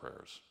sorts of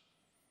prayers.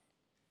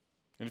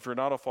 And if you're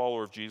not a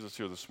follower of Jesus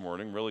here this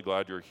morning, I'm really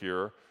glad you're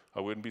here. I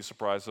wouldn't be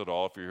surprised at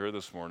all if you're here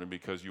this morning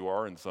because you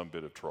are in some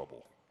bit of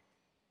trouble.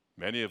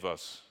 Many of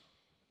us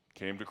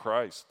came to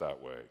Christ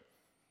that way.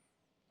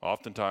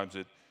 Oftentimes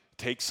it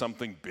takes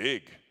something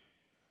big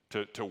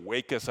to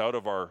wake us out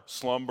of our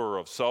slumber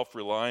of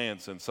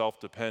self-reliance and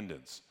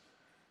self-dependence.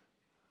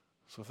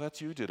 So if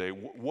that's you today,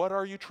 what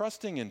are you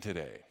trusting in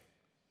today?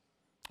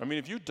 I mean,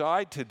 if you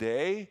died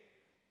today,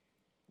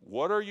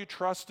 what are you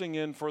trusting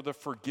in for the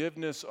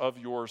forgiveness of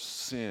your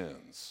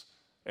sins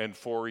and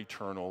for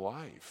eternal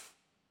life?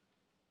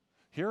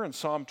 Here in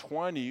Psalm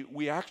 20,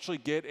 we actually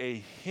get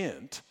a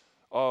hint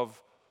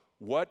of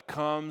what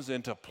comes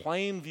into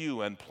plain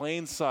view and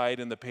plain sight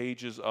in the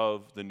pages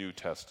of the New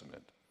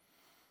Testament.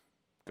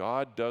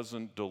 God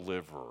doesn't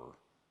deliver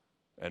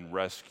and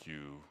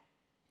rescue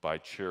by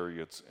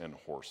chariots and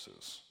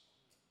horses.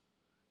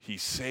 He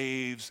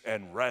saves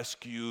and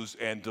rescues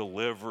and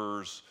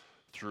delivers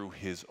through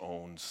his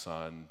own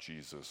Son,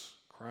 Jesus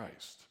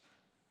Christ.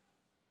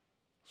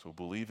 So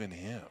believe in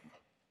him.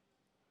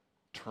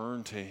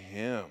 Turn to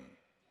him.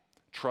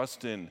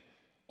 Trust in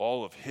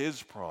all of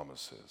his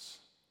promises.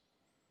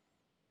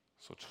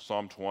 So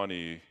Psalm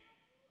 20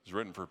 is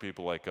written for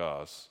people like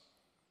us.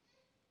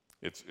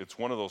 It's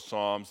one of those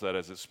psalms that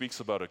as it speaks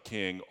about a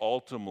king,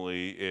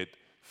 ultimately it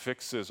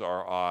fixes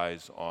our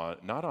eyes on,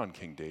 not on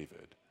King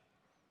David,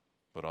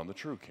 but on the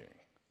true king,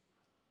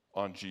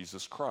 on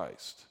Jesus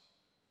Christ.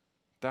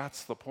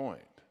 That's the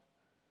point.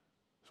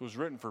 So it was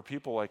written for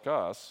people like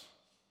us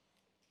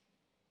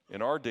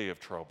in our day of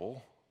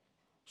trouble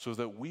so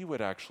that we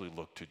would actually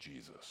look to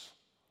Jesus,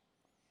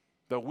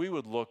 that we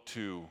would look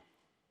to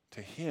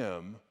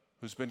him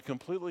who's been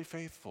completely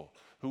faithful,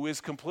 who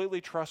is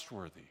completely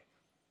trustworthy,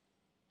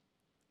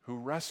 who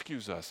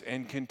rescues us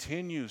and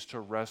continues to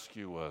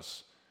rescue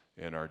us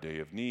in our day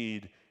of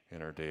need,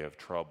 in our day of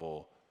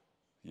trouble,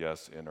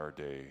 yes, in our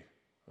day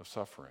of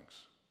sufferings.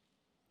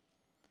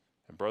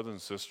 And brothers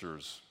and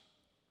sisters,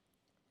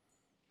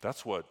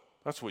 that's what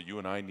you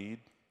and I need.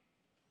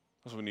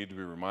 That's what we need to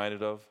be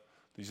reminded of.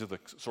 These are the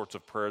sorts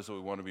of prayers that we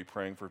want to be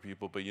praying for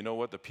people. But you know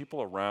what? The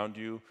people around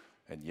you,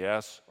 and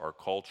yes, our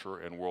culture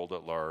and world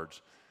at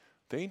large,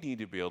 they need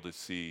to be able to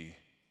see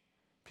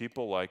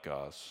people like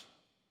us,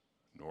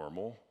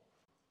 normal.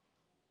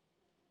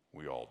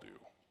 We all do.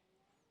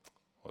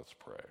 Let's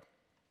pray.